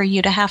reason for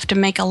you to have to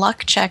make a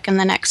luck check in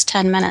the next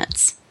 10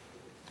 minutes.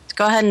 So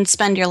go ahead and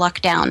spend your luck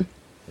down.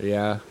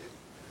 Yeah.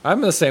 I'm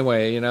the same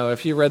way,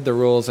 if you read the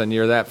rules and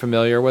you're that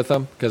familiar with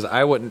them, because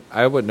I wouldn't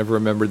have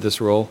remembered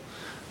this rule.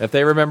 If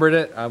they remembered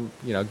it,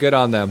 good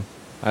on them.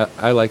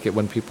 I like it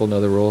when people know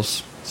the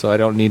rules, so I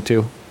don't need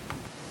to.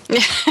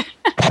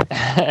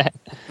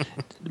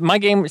 My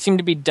game seemed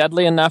to be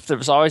deadly enough that it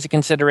was always a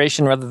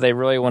consideration whether they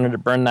really wanted to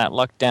burn that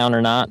luck down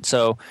or not.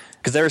 So,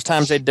 because there was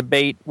times they'd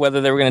debate whether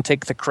they were going to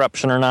take the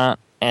corruption or not,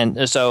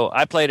 and so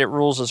I played it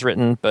rules as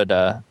written. But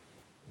I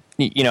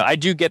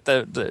do get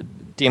the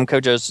DM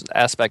Kojo's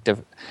aspect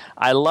of.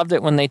 I loved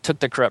it when they took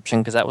the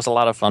corruption, because that was a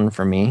lot of fun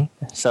for me.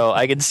 So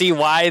I could see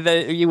why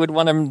you would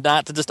want them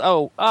not to just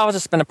I'll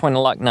just spend a point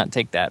of luck, not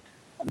take that.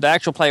 The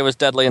actual play was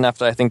deadly enough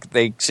that I think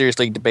they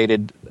seriously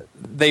debated.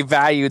 They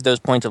valued those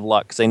points of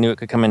luck because they knew it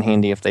could come in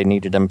handy if they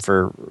needed them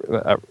for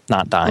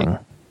not dying.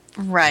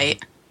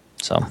 Right.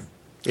 So,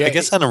 yeah, I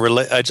guess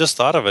I just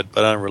thought of it,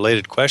 but on a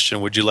related question,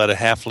 would you let a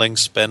halfling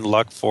spend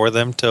luck for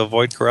them to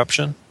avoid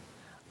corruption?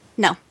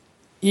 No.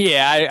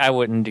 Yeah, I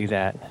wouldn't do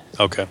that.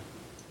 Okay.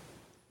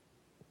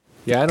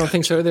 Yeah, I don't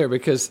think so either,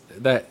 because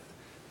the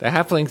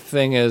halfling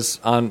thing is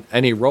on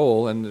any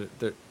roll, and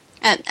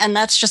and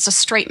that's just a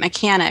straight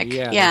mechanic.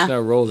 Yeah, there's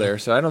no roll there,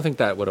 so I don't think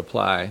that would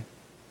apply.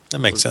 That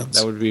makes sense.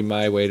 That would be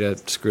my way to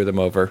screw them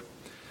over.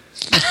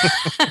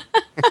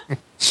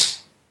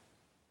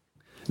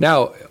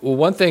 Now,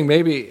 one thing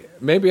maybe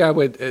I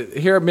would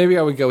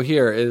go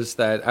here is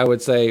that I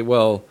would say,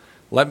 well,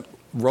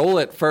 roll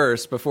it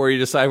first before you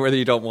decide whether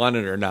you don't want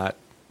it or not.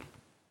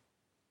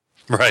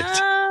 Right.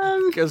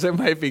 Because it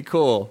might be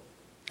cool.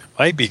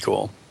 Might be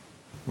cool.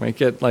 Might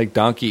get like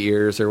donkey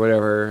ears or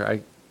whatever.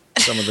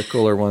 Some of the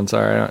cooler ones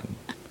are.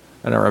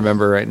 I don't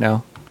remember right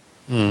now.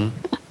 And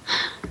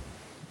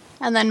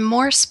then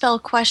more spell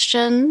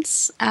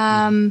questions.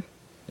 Drive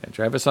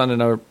us on to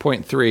number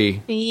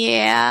 0.3.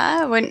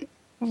 Yeah,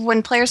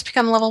 when players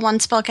become level 1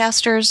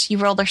 spellcasters, you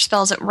roll their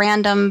spells at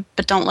random,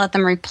 but don't let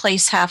them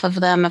replace half of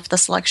them if the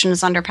selection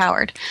is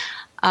underpowered.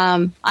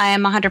 I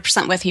am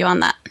 100% with you on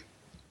that.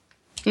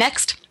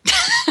 Next.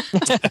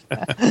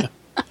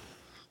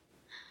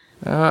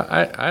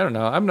 I don't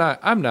know. I'm not.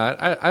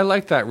 I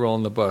like that rule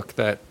in the book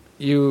that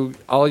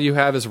all you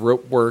have is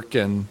rope work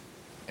and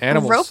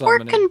animal rope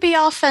summoning. Work can be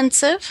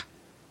offensive.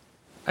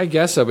 I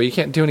guess so, but you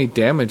can't do any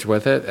damage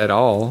with it at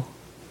all.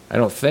 I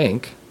don't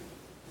think.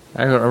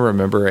 I don't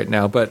remember right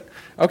now, but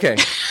okay.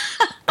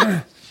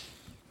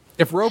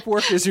 if rope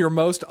work is your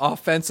most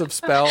offensive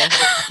spell,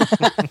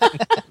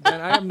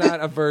 then I am not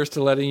averse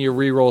to letting you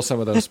re-roll some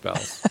of those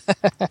spells.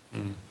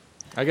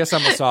 I guess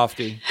I'm a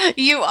softie.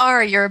 You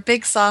are. You're a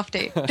big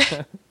softie.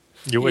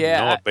 You wouldn't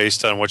know it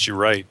based on what you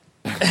write.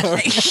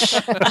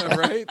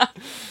 Right?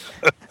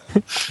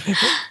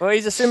 Well,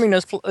 he's assuming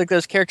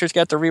those characters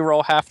got to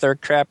re-roll half their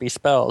crappy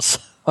spells.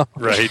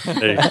 Right.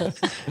 Hey.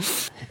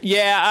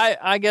 Yeah,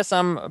 I guess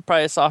I'm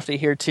probably a softie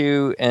here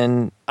too,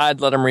 and I'd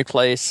let him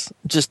replace.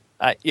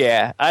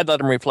 I'd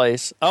let him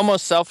replace.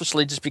 Almost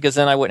selfishly, just because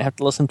then I wouldn't have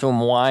to listen to them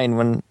whine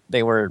when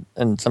they were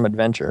in some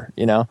adventure,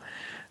 you know?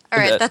 All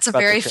right, that's a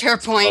very fair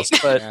point.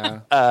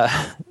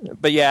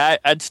 But yeah,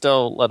 I'd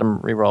still let them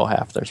re-roll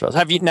half their spells.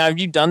 Have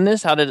you done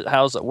this?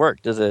 How's it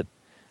work? Does it?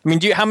 I mean,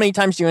 how many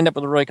times do you end up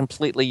with a really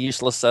completely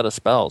useless set of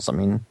spells? I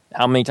mean,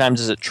 how many times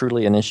is it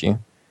truly an issue?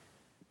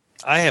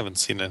 I haven't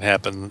seen it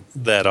happen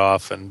that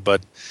often,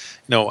 but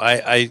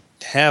I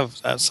have.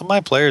 Some of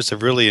my players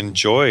have really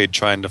enjoyed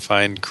trying to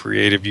find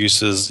creative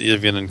uses,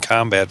 even in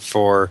combat,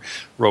 for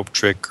rope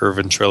trick or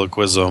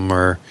ventriloquism,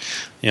 or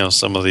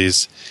some of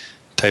these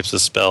types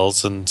of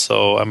spells. And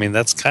so, I mean,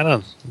 that's kind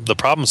of the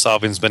problem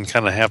solving's been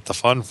kind of half the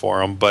fun for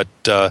them. But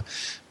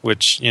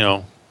which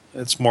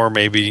it's more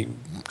maybe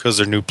because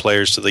they're new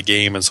players to the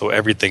game, and so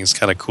everything's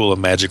kind of cool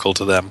and magical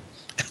to them.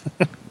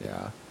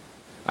 Yeah.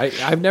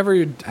 I've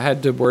never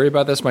had to worry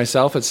about this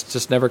myself. It's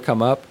just never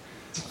come up.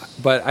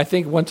 But I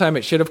think one time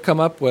it should have come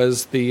up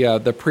was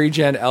the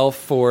pre-gen elf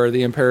for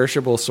the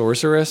Imperishable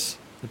Sorceress.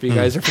 If you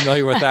guys are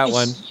familiar with that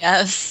one.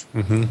 Yes.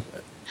 Mm-hmm.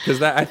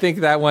 Because I think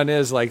that one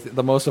is like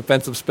the most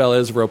offensive spell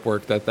is rope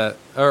work.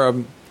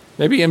 Or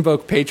maybe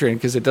invoke patron,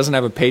 because it doesn't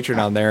have a patron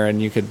on there, and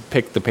you could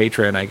pick the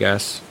patron, I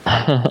guess.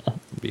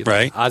 Be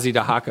like Ozzy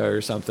Dahaka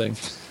or something.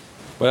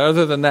 But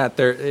other than that,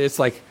 it's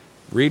like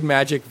read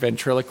magic,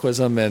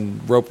 ventriloquism,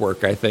 and rope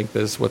work. I think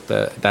is what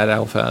that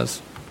elf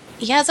has.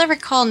 Yeah, as I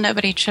recall,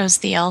 nobody chose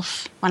the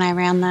elf when I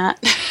ran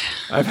that.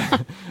 I've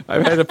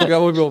had a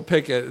couple of people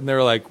pick it, and they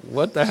were like,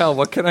 "What the hell?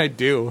 What can I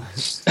do?"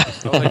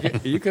 I'm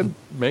like, you can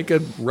make a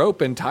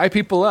rope and tie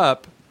people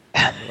up.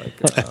 I'm like,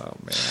 oh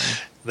man,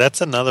 that's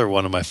another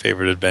one of my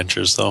favorite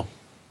adventures, though.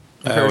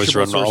 I always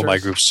run all my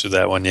groups through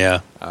that one.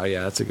 Yeah. Oh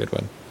yeah, that's a good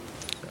one.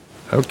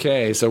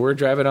 Okay, so we're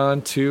driving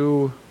on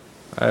to,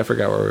 I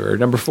forgot where we were.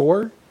 Number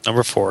 4.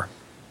 Number 4.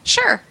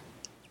 Sure.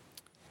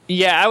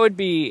 Yeah, I would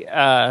be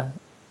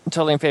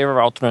totally in favor of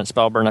alternate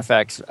spell burn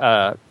effects.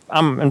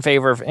 I'm in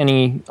favor of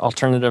any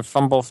alternative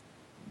fumble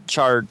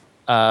chart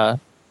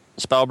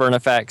spell burn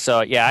effect. So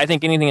yeah, I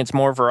think anything that's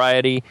more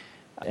variety,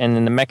 and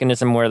then the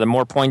mechanism where the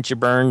more points you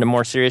burn, the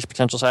more serious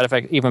potential side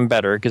effect, even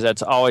better, because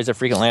that's always a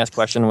frequently asked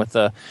question with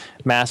the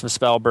massive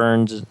spell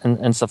burns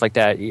and stuff like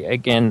that.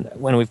 Again,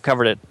 when we've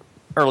covered it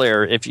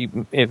earlier, if you're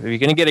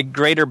going to get a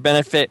greater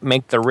benefit,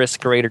 make the risk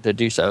greater to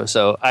do so.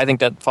 So I think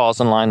that falls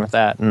in line with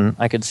that, and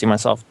I could see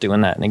myself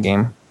doing that in a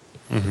game.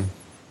 Mm-hmm.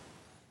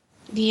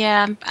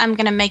 Yeah, I'm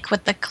going to make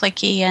with the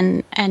clicky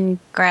and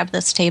grab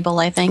this table,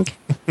 I think.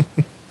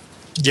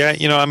 Yeah,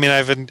 I mean,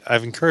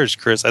 I've encouraged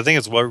Chris. I think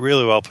it's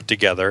really well put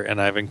together, and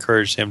I've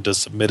encouraged him to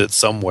submit it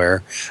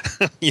somewhere,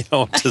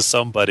 to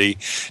somebody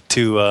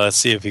to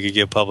see if it could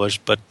get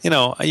published. But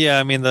yeah,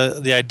 I mean,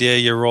 the idea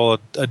you roll a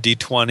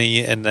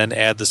d20 and then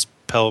add the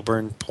spell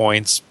burn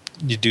points.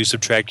 You do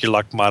subtract your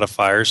luck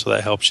modifier, so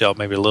that helps you out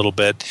maybe a little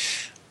bit.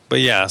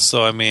 But yeah,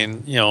 so I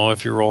mean,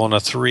 if you're rolling a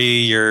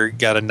 3, you're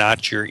got to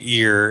notch your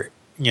ear,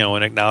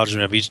 in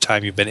acknowledgement of each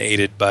time you've been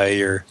aided by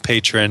your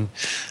patron.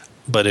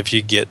 But if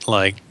you get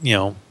 28,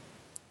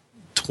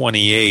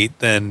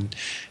 then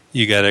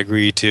you got to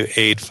agree to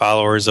aid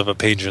followers of a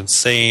patron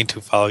saint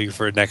who follow you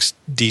for the next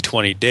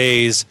D20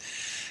 days,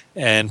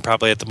 and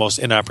probably at the most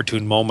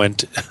inopportune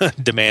moment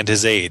demand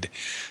his aid.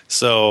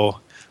 So,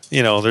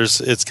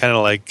 it's kind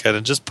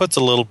of just puts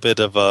a little bit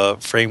of a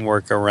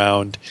framework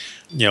around,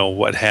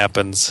 what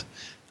happens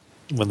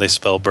when they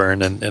spell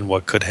burn and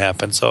what could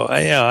happen. So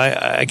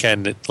I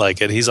kind of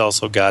like it. He's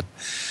also got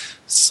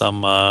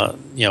some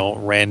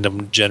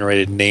random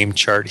generated name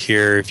chart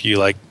here. If you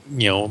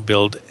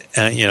build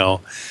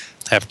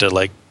have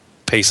to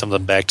pay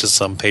something back to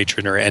some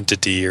patron or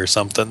entity or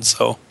something.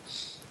 So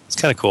it's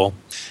kind of cool.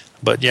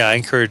 But yeah, I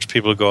encourage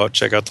people to go out,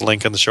 check out the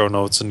link in the show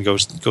notes, and go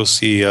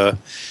see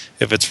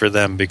if it's for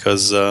them,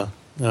 because it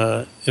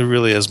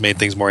really has made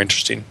things more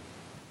interesting.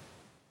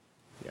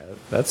 Yeah,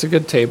 that's a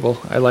good table.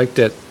 I liked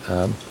it.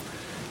 I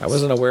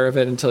wasn't aware of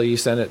it until you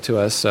sent it to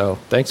us, so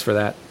thanks for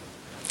that.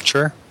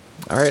 Sure.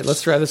 All right,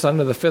 let's drive this on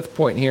to the 5th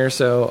point here.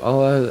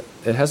 So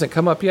it hasn't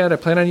come up yet. I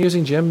plan on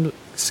using Jim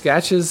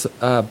Sketch's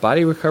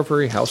body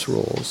recovery house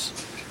rules.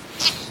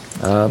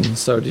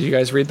 So did you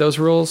guys read those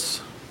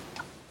rules?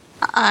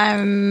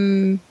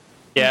 Yeah,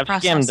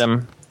 I've skimmed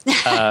them.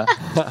 I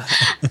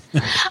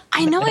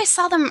know I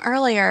saw them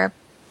earlier,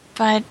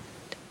 but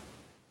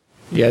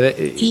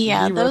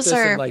yeah, those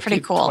are in pretty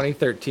cool.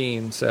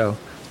 2013, so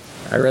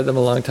I read them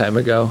a long time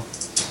ago.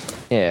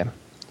 Yeah.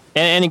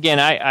 And again,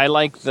 I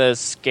like the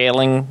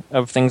scaling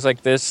of things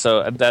like this,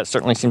 so that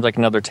certainly seems like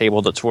another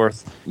table that's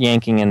worth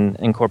yanking and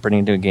incorporating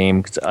into a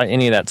game. 'Cause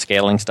any of that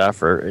scaling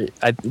stuff,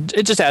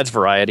 it just adds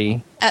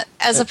variety.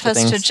 As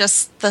opposed to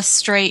just the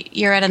straight,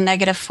 you're at a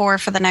 -4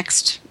 for the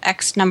next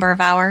X number of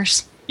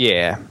hours.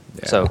 Yeah.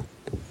 So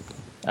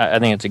I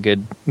think it's a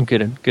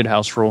good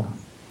house rule.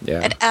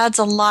 Yeah. It adds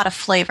a lot of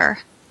flavor.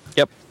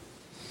 Yep.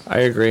 I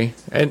agree.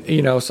 And,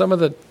 some of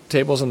the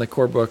tables in the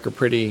core book are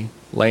pretty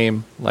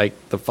lame, like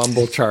the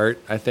fumble chart.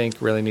 I think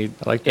really need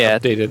the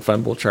updated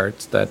fumble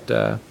charts that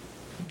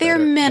they're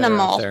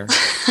minimal. That are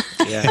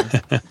yeah.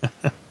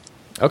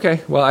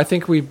 Okay, well, I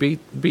think we've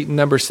beaten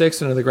number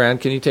 6 into the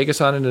ground. Can you take us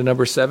on into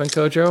number 7,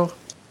 Kojo?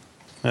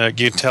 You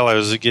can tell I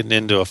was getting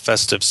into a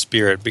festive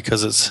spirit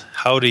because it's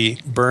Howdy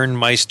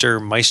Burnmeister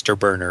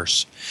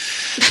Meisterburners.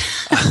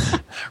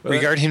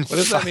 Regarding what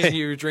does that mean?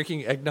 You're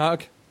drinking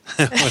eggnog?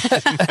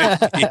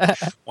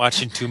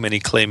 Watching too many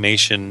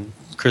claymation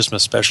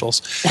Christmas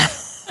specials.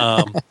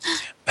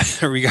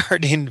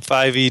 Regarding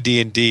 5e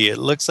D&D, it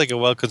looks like a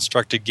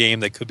well-constructed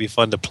game that could be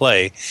fun to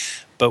play,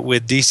 but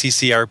with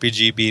DCC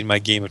RPG being my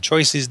game of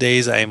choice these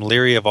days, I am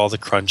leery of all the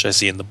crunch I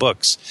see in the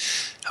books.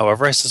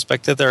 However, I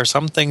suspect that there are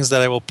some things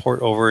that I will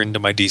port over into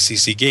my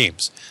DCC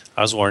games.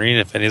 I was wondering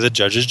if any of the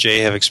judges, Jay,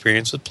 have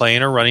experience with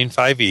playing or running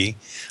 5e.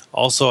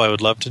 Also, I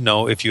would love to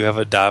know if you have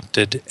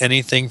adopted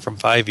anything from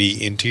 5e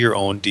into your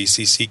own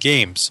DCC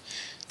games.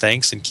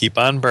 Thanks, and keep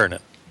on burning.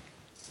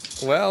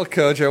 Well,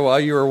 Kojo, while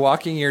you were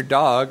walking your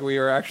dog, we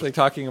were actually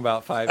talking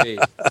about 5e.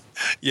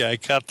 Yeah, I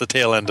caught the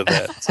tail end of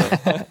that. So.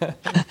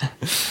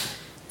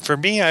 For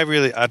me,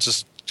 I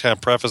just kind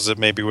of preface it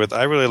maybe with,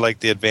 I really like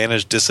the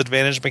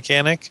advantage-disadvantage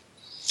mechanic.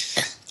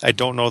 I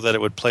don't know that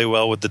it would play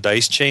well with the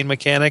dice chain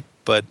mechanic,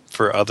 but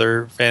for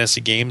other fantasy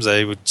games,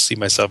 I would see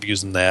myself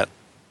using that.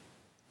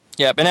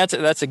 Yeah, and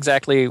that's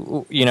exactly,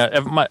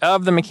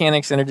 of the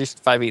mechanics introduced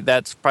to 5e,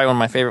 that's probably one of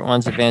my favorite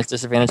ones, advantage,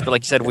 disadvantage. But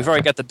like you said, we've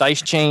already got the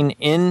dice chain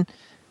in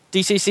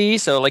DCC,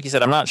 so like you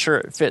said, I'm not sure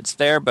it fits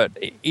there, but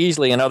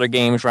easily in other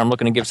games where I'm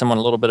looking to give someone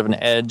a little bit of an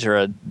edge or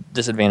a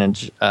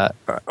disadvantage, or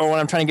when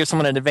I'm trying to give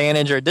someone an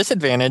advantage or a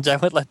disadvantage, I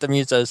would let them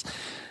use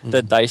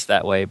the dice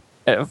that way.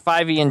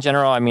 5e in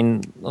general, I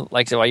mean,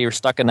 like I said, while you were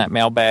stuck in that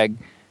mailbag,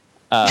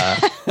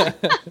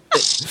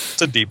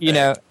 it's a deep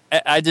bag.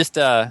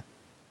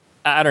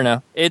 I don't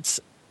know.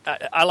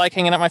 I like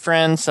hanging out with my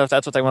friends, so if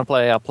that's what they want to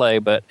play, I'll play,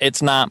 but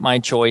it's not my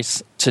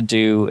choice to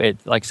do it.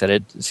 Like I said,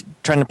 it's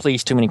trying to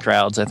please too many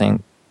crowds, I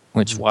think,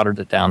 which watered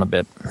it down a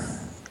bit.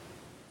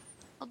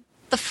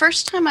 The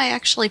first time I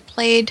actually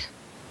played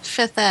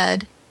 5th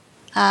Ed,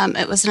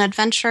 it was an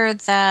adventure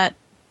that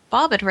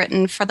Bob had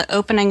written for the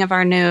opening of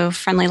our new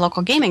friendly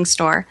local gaming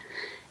store,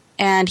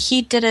 and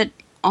he did it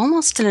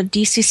almost in a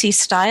DCC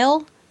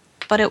style,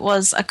 but it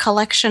was a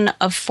collection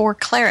of 4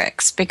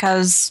 clerics,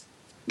 because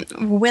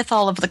with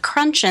all of the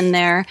crunch in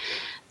there,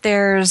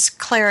 there's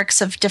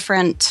clerics of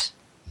different,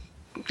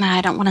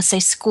 I don't want to say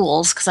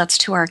schools because that's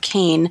too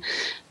arcane,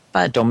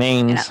 but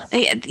domains.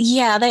 They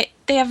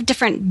have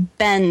different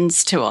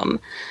bends to them,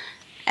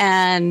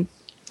 and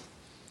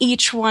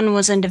each one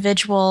was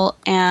individual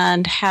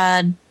and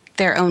had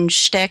their own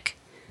shtick,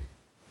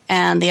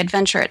 and the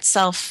adventure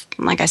itself,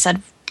 like I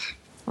said,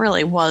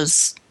 really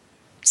was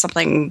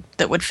something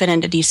that would fit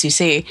into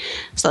DCC,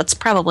 so that's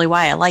probably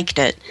why I liked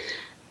it.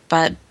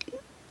 But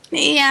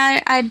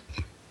yeah,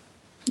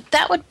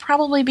 that would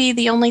probably be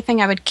the only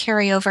thing I would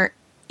carry over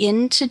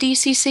into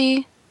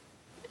DCC,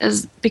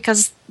 is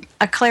because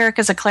a cleric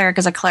is a cleric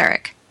is a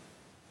cleric,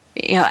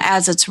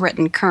 as it's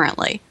written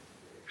currently.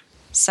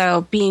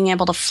 So being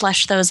able to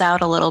flesh those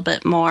out a little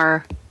bit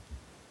more,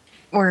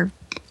 or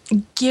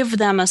give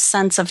them a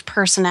sense of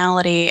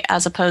personality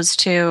as opposed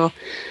to,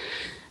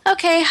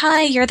 okay,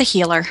 hi, you're the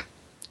healer.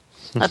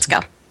 Let's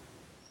go.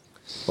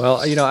 Well,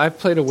 I've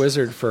played a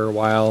wizard for a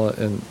while,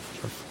 and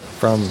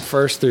from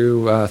 1st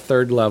through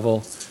 3rd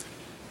level,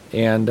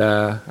 and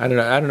I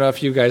don't know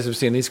if you guys have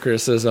seen these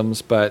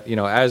criticisms, but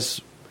as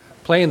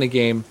playing the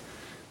game,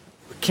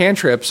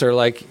 cantrips are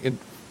like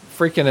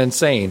freaking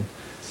insane.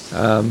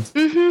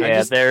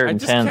 They're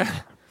intense.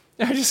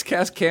 I just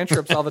cast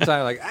cantrips all the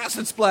time, like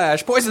acid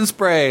splash, poison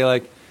spray.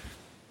 Like,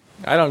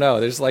 I don't know.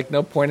 There's like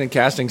no point in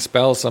casting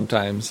spells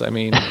sometimes. I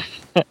mean,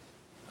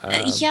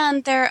 yeah,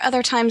 and there are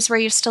other times where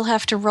you still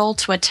have to roll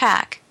to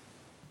attack,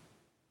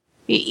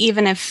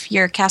 even if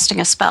you're casting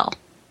a spell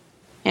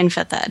in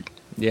 5th Ed.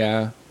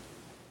 Yeah.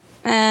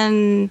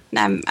 And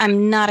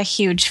I'm not a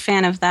huge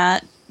fan of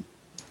that.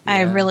 Yeah.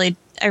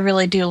 I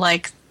really do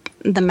like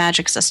the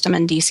magic system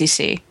in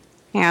DCC.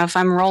 If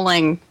I'm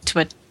rolling to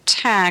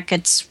attack,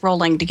 it's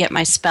rolling to get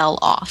my spell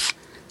off.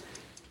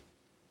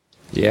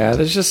 Yeah,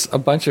 there's just a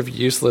bunch of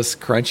useless,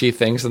 crunchy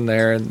things in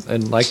there,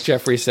 and like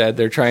Jeffrey said,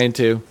 they're trying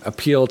to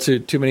appeal to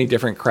too many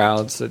different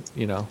crowds that,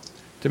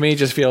 to me, it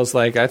just feels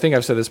like, I think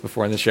I've said this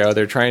before in the show,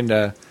 they're trying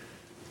to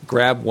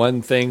grab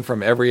one thing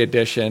from every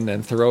edition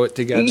and throw it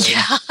together.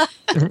 Yeah.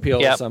 To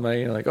appeal to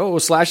somebody, like,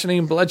 slashing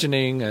and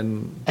bludgeoning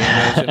and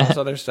damage and all this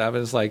other stuff.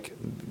 And it's like,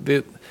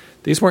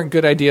 these weren't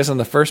good ideas in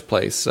the first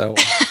place, so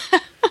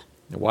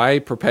why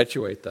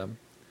perpetuate them?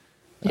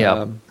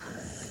 Yeah.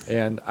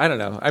 And I don't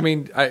know. I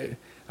mean,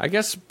 I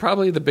guess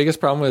probably the biggest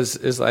problem is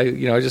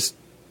just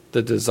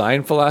the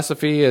design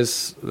philosophy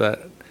is that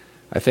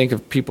I think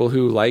of people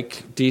who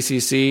like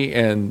DCC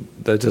and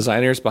the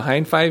designers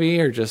behind 5e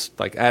are just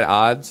like at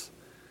odds.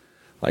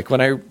 Like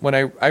when I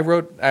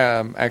wrote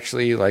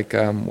actually like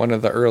one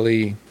of the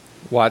early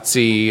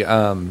WotC,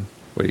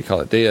 what do you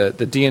call it?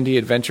 The D&D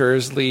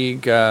Adventurers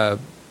League.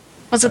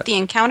 Was it the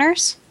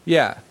Encounters?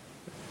 Yeah,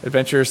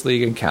 Adventurers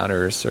League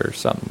Encounters or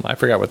something. I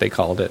forgot what they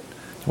called it.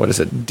 What is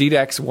it?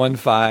 DDEX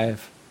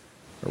 1.5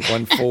 or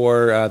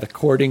 1.4, the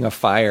Courting of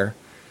Fire.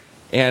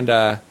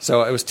 And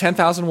so it was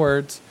 10,000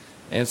 words.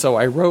 And so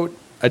I wrote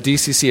a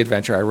DCC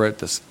adventure. I wrote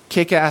this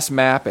kick-ass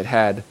map. It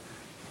had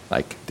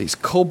like these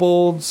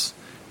kobolds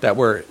that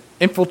were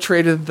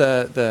infiltrated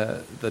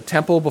the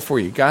temple before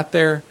you got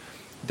there.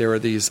 There were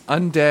these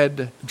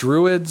undead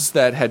druids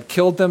that had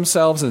killed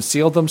themselves and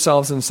sealed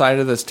themselves inside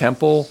of this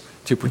temple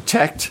to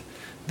protect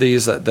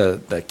these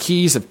the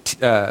keys of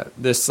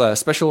this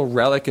special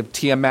relic of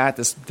Tiamat,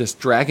 this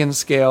dragon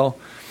scale.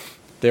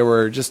 There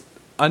were just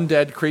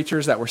undead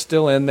creatures that were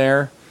still in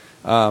there.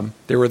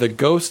 There were the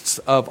ghosts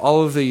of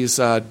all of these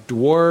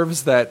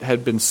dwarves that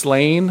had been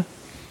slain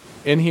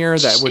in here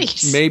that would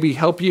maybe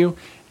help you.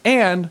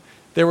 And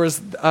there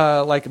was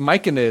like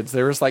myconids.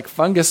 There was like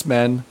fungus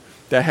men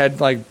that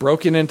had like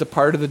broken into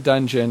part of the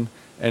dungeon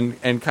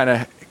and kind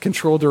of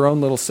controlled their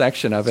own little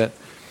section of it.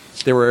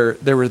 There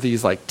were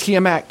these like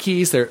Tiamat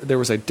keys. There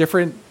was a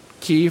different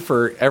key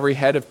for every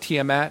head of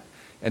Tiamat,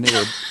 and they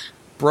were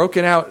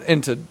broken out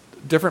into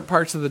different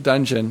parts of the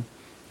dungeon.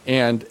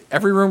 And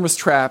every room was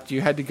trapped.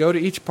 You had to go to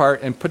each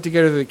part and put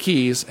together the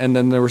keys. And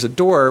then there was a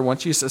door.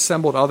 Once you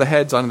assembled all the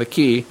heads onto the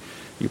key,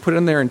 you put it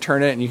in there and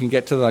turn it, and you can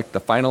get to like the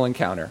final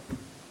encounter.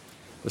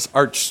 This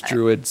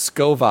archdruid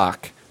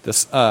Skovak,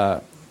 this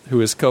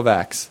who is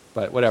Kovacs,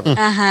 but whatever.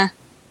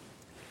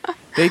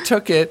 They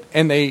took it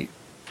and they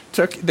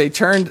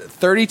turned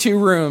 32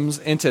 rooms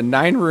into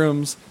 9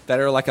 rooms that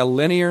are like a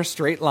linear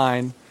straight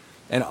line,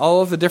 and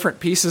all of the different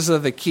pieces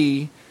of the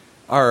key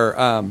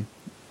are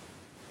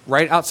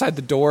right outside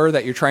the door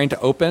that you're trying to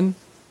open.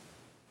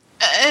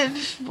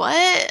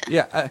 What?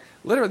 Yeah,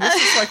 literally, this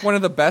is like one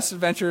of the best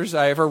adventures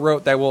I ever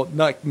wrote that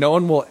no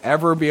one will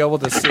ever be able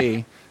to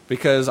see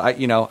because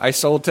I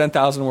sold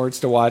 10,000 words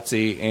to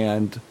WotC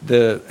and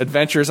the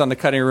adventures on the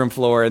cutting room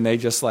floor, and they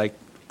just like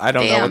I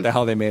don't know what the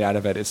hell they made out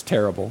of it. It's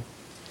terrible.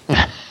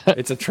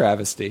 It's a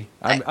travesty.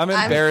 I'm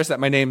embarrassed that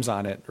my name's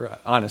on it.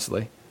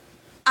 Honestly,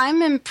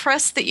 I'm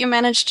impressed that you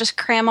managed to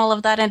cram all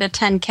of that into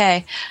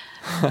 10K.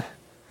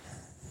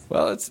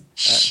 Well, it's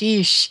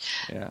sheesh.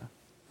 Yeah.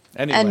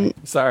 Anyway,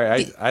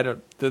 sorry. I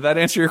don't. Did that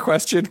answer your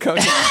question,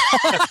 Coach?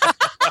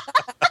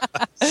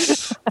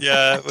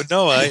 Yeah.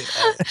 No.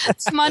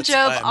 It's my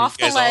job off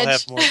the ledge. You guys all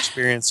have more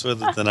experience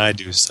with it than I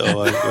do,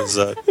 so it was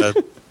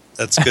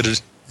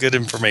that's good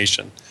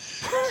information.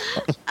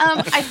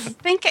 I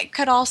think it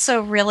could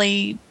also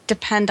really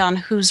depend on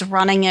who's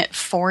running it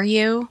for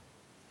you.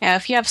 Yeah,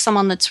 if you have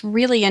someone that's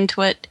really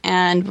into it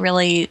and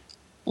really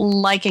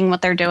liking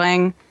what they're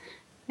doing,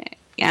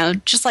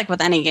 just like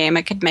with any game,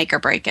 it could make or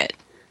break it.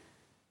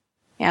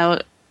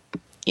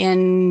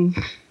 In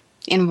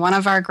one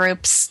of our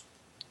groups,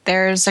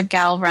 there's a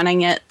gal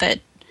running it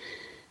that,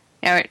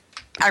 I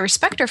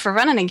respect her for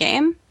running a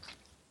game,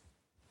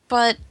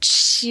 but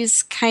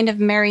she's kind of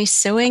Mary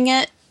Sueing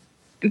it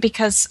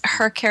because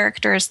her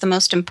character is the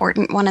most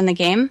important one in the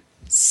game.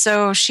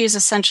 So she's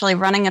essentially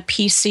running a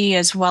PC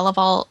as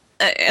well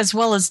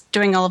as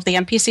doing all of the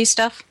NPC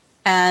stuff.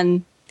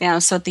 And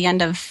so at the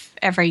end of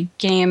every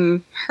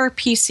game, her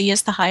PC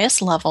is the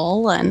highest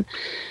level and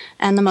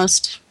the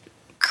most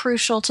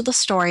crucial to the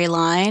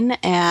storyline.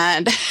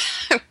 And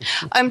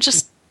I'm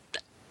just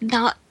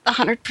not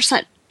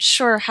 100%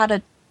 sure how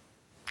to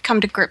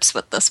come to grips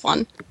with this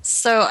one.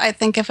 So I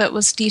think if it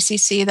was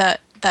DCC,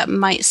 that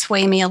might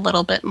sway me a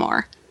little bit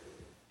more.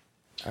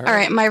 All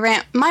right, my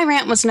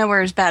rant was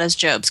nowhere as bad as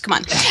Job's. Come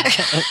on.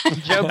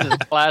 Job's is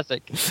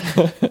classic.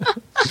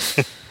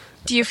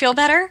 Do you feel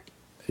better?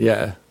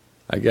 Yeah,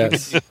 I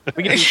guess.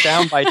 We can do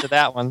sound bites of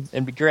that one.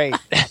 It'd be great.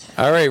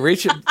 All right,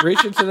 reach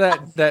into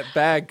that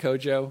bag,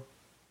 Kojo.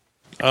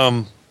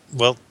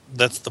 Well,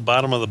 that's the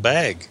bottom of the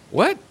bag.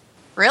 What?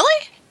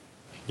 Really?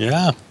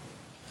 Yeah.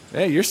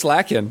 Hey, you're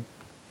slacking.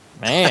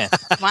 Man.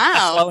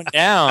 Wow. Slowing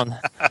down.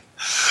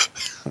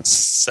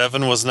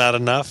 7 was not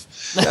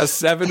enough. Yeah,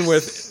 7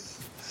 with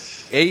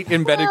 8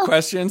 embedded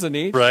questions in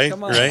each. Right,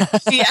 Come on. right.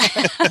 Yeah.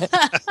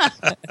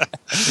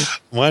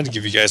 Wanted to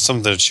give you guys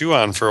something to chew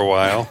on for a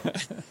while.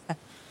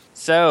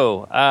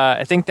 So,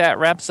 I think that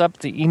wraps up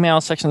the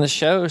email section of the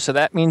show. So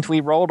that means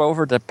we rolled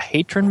over to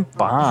Patron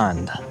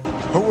Bond.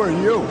 Who are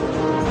you?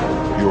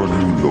 Your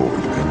new lord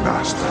and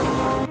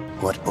master.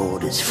 What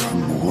orders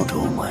from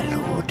Mordor, my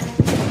lord?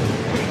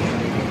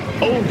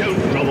 Oh, don't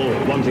grovel.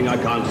 One thing I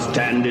can't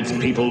stand, it's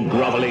people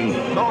groveling.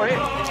 Sorry.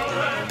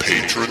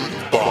 Patron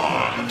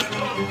Bond.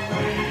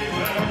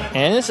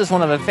 And this is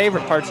one of the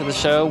favorite parts of the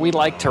show. We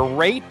like to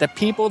rate the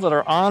people that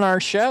are on our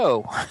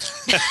show.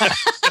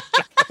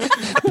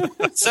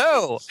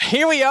 So,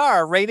 here we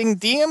are, rating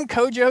DM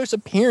Kojo's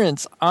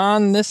appearance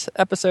on this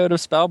episode of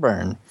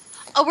Spellburn.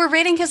 Oh, we're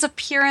rating his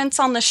appearance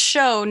on the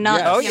show,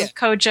 not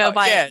Kojo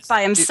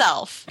by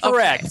himself.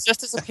 Correct. Okay. Just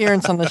his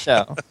appearance on the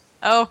show.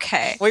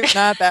 Okay. We're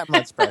not that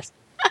much pressed.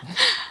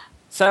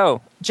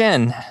 So,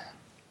 Jen.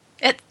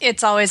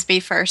 It's always be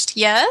first.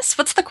 Yes?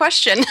 What's the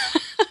question?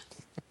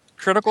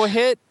 Critical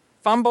hit,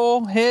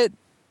 fumble, hit,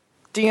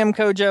 DM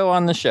Kojo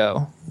on the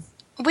show.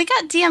 We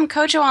got DM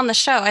Kojo on the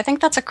show. I think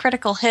that's a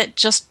critical hit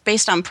just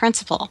based on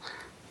principle.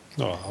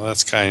 Oh,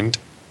 that's kind.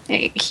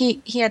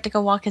 He had to go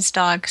walk his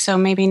dog, so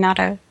maybe not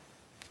a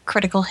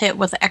critical hit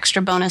with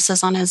extra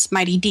bonuses on his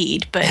mighty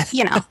deed, but,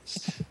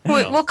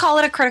 we'll call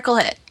it a critical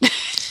hit.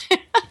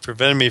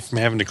 Prevented me from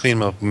having to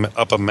clean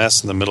up a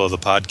mess in the middle of the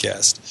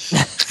podcast.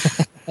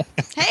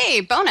 Hey,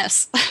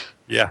 bonus.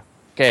 Yeah.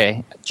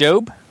 Okay,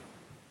 Job?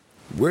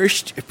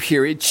 Worst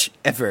appearance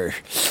ever.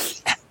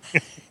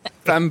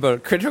 Fumble,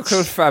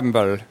 critical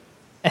fumble.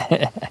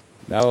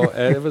 No,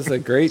 it was a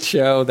great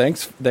show.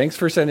 Thanks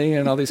for sending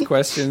in all these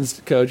questions,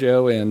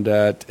 Kojo,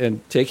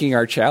 and taking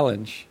our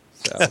challenge.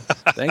 So,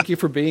 thank you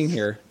for being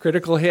here.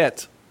 Critical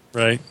hit.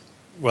 Right.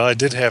 Well, I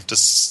did have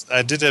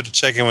to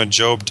check in with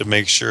Job to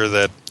make sure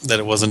that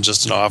it wasn't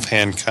just an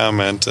offhand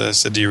comment. I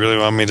said, "Do you really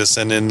want me to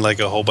send in like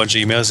a whole bunch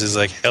of emails?" He's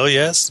like, "Hell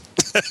yes."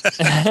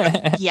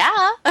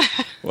 Yeah.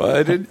 Well,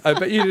 I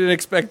bet you didn't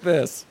expect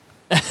this.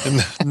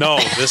 No,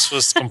 this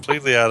was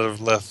completely out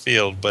of left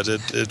field, but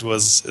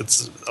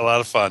it's a lot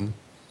of fun.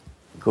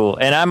 Cool.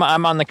 And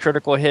I'm on the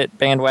critical hit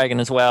bandwagon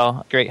as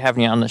well. Great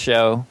having you on the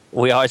show.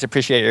 We always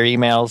appreciate your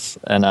emails,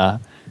 and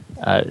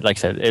like I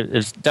said,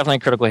 it's definitely a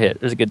critical hit.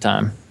 It was a good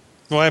time.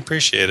 Well, I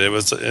appreciate it.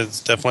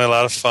 It's definitely a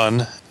lot of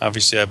fun.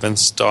 Obviously, I've been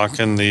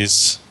stalking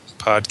these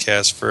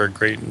podcasts for a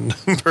great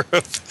number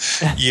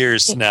of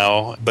years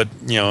now. But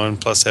and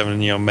plus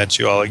having met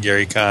you all at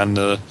GaryCon,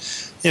 the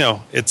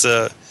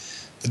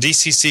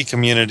DCC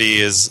community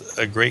is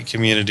a great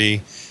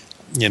community.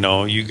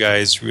 You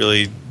guys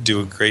really do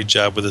a great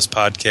job with this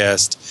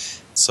podcast.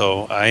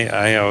 So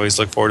I always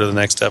look forward to the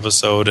next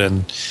episode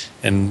and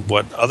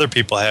what other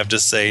people have to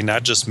say,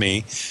 not just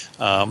me.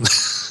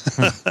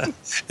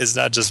 It's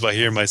not just by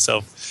hearing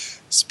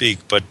myself speak,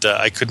 but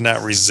I could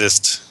not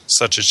resist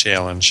such a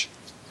challenge.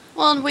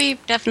 Well, we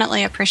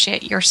definitely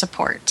appreciate your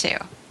support, too.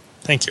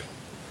 Thank you.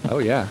 Oh,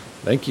 yeah.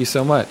 Thank you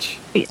so much.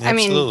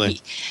 Absolutely. I mean,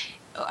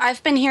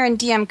 I've been hearing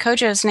DM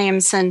Kojo's name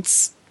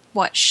since,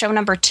 show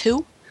number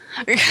 2?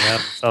 Yeah,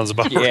 sounds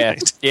about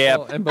right. Yeah.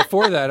 Well, and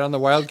before that, on the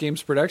Wild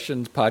Games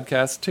Productions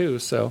podcast, too,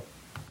 so.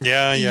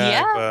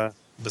 Yeah.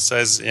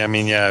 Besides, I've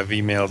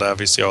emailed,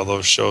 obviously, all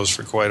those shows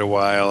for quite a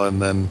while,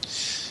 and then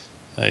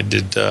I've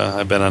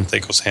been on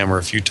Thaco's Hammer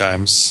a few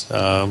times,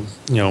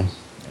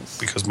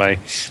 because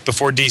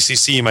before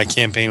DCC, my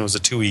campaign was a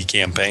 2E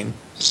campaign.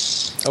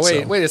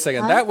 Oh, wait a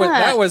second. That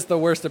was the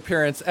worst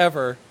appearance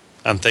ever.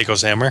 On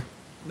Thaco's Hammer?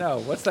 No,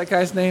 what's that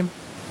guy's name?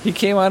 He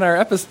came on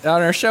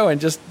our show and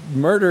just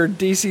murdered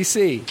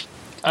DCC.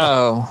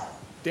 Oh.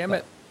 Damn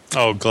it.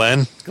 Oh,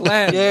 Glenn?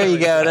 Glenn. There you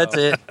go. That's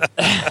it.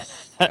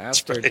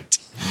 Bastard.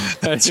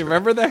 Right. Do you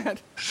remember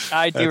that?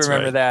 I do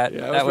remember right. that.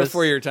 Yeah, that was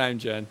before your time,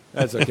 Jen.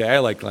 That's okay. I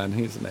like Glenn.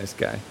 He's a nice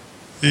guy.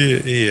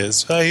 He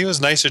is. He was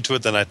nicer to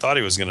it than I thought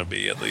he was going to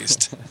be, at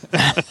least.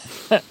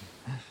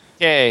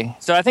 Okay,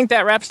 so I think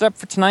that wraps it up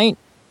for tonight.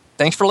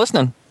 Thanks for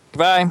listening.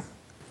 Goodbye.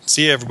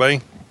 See you,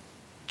 everybody.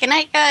 Good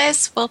night,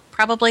 guys. We'll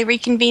probably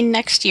reconvene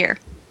next year.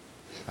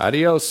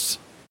 Adios.